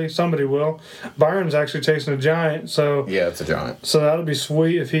 hopefully. Somebody will. Byron's actually chasing a giant, so yeah, it's a giant. so that'll be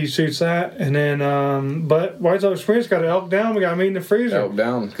sweet if he shoots that. And then, but Whitetail Experience got an elk down. We got meat in the freezer. Elk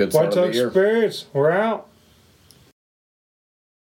down. Good start Whitetail of the year. Experience. We're out.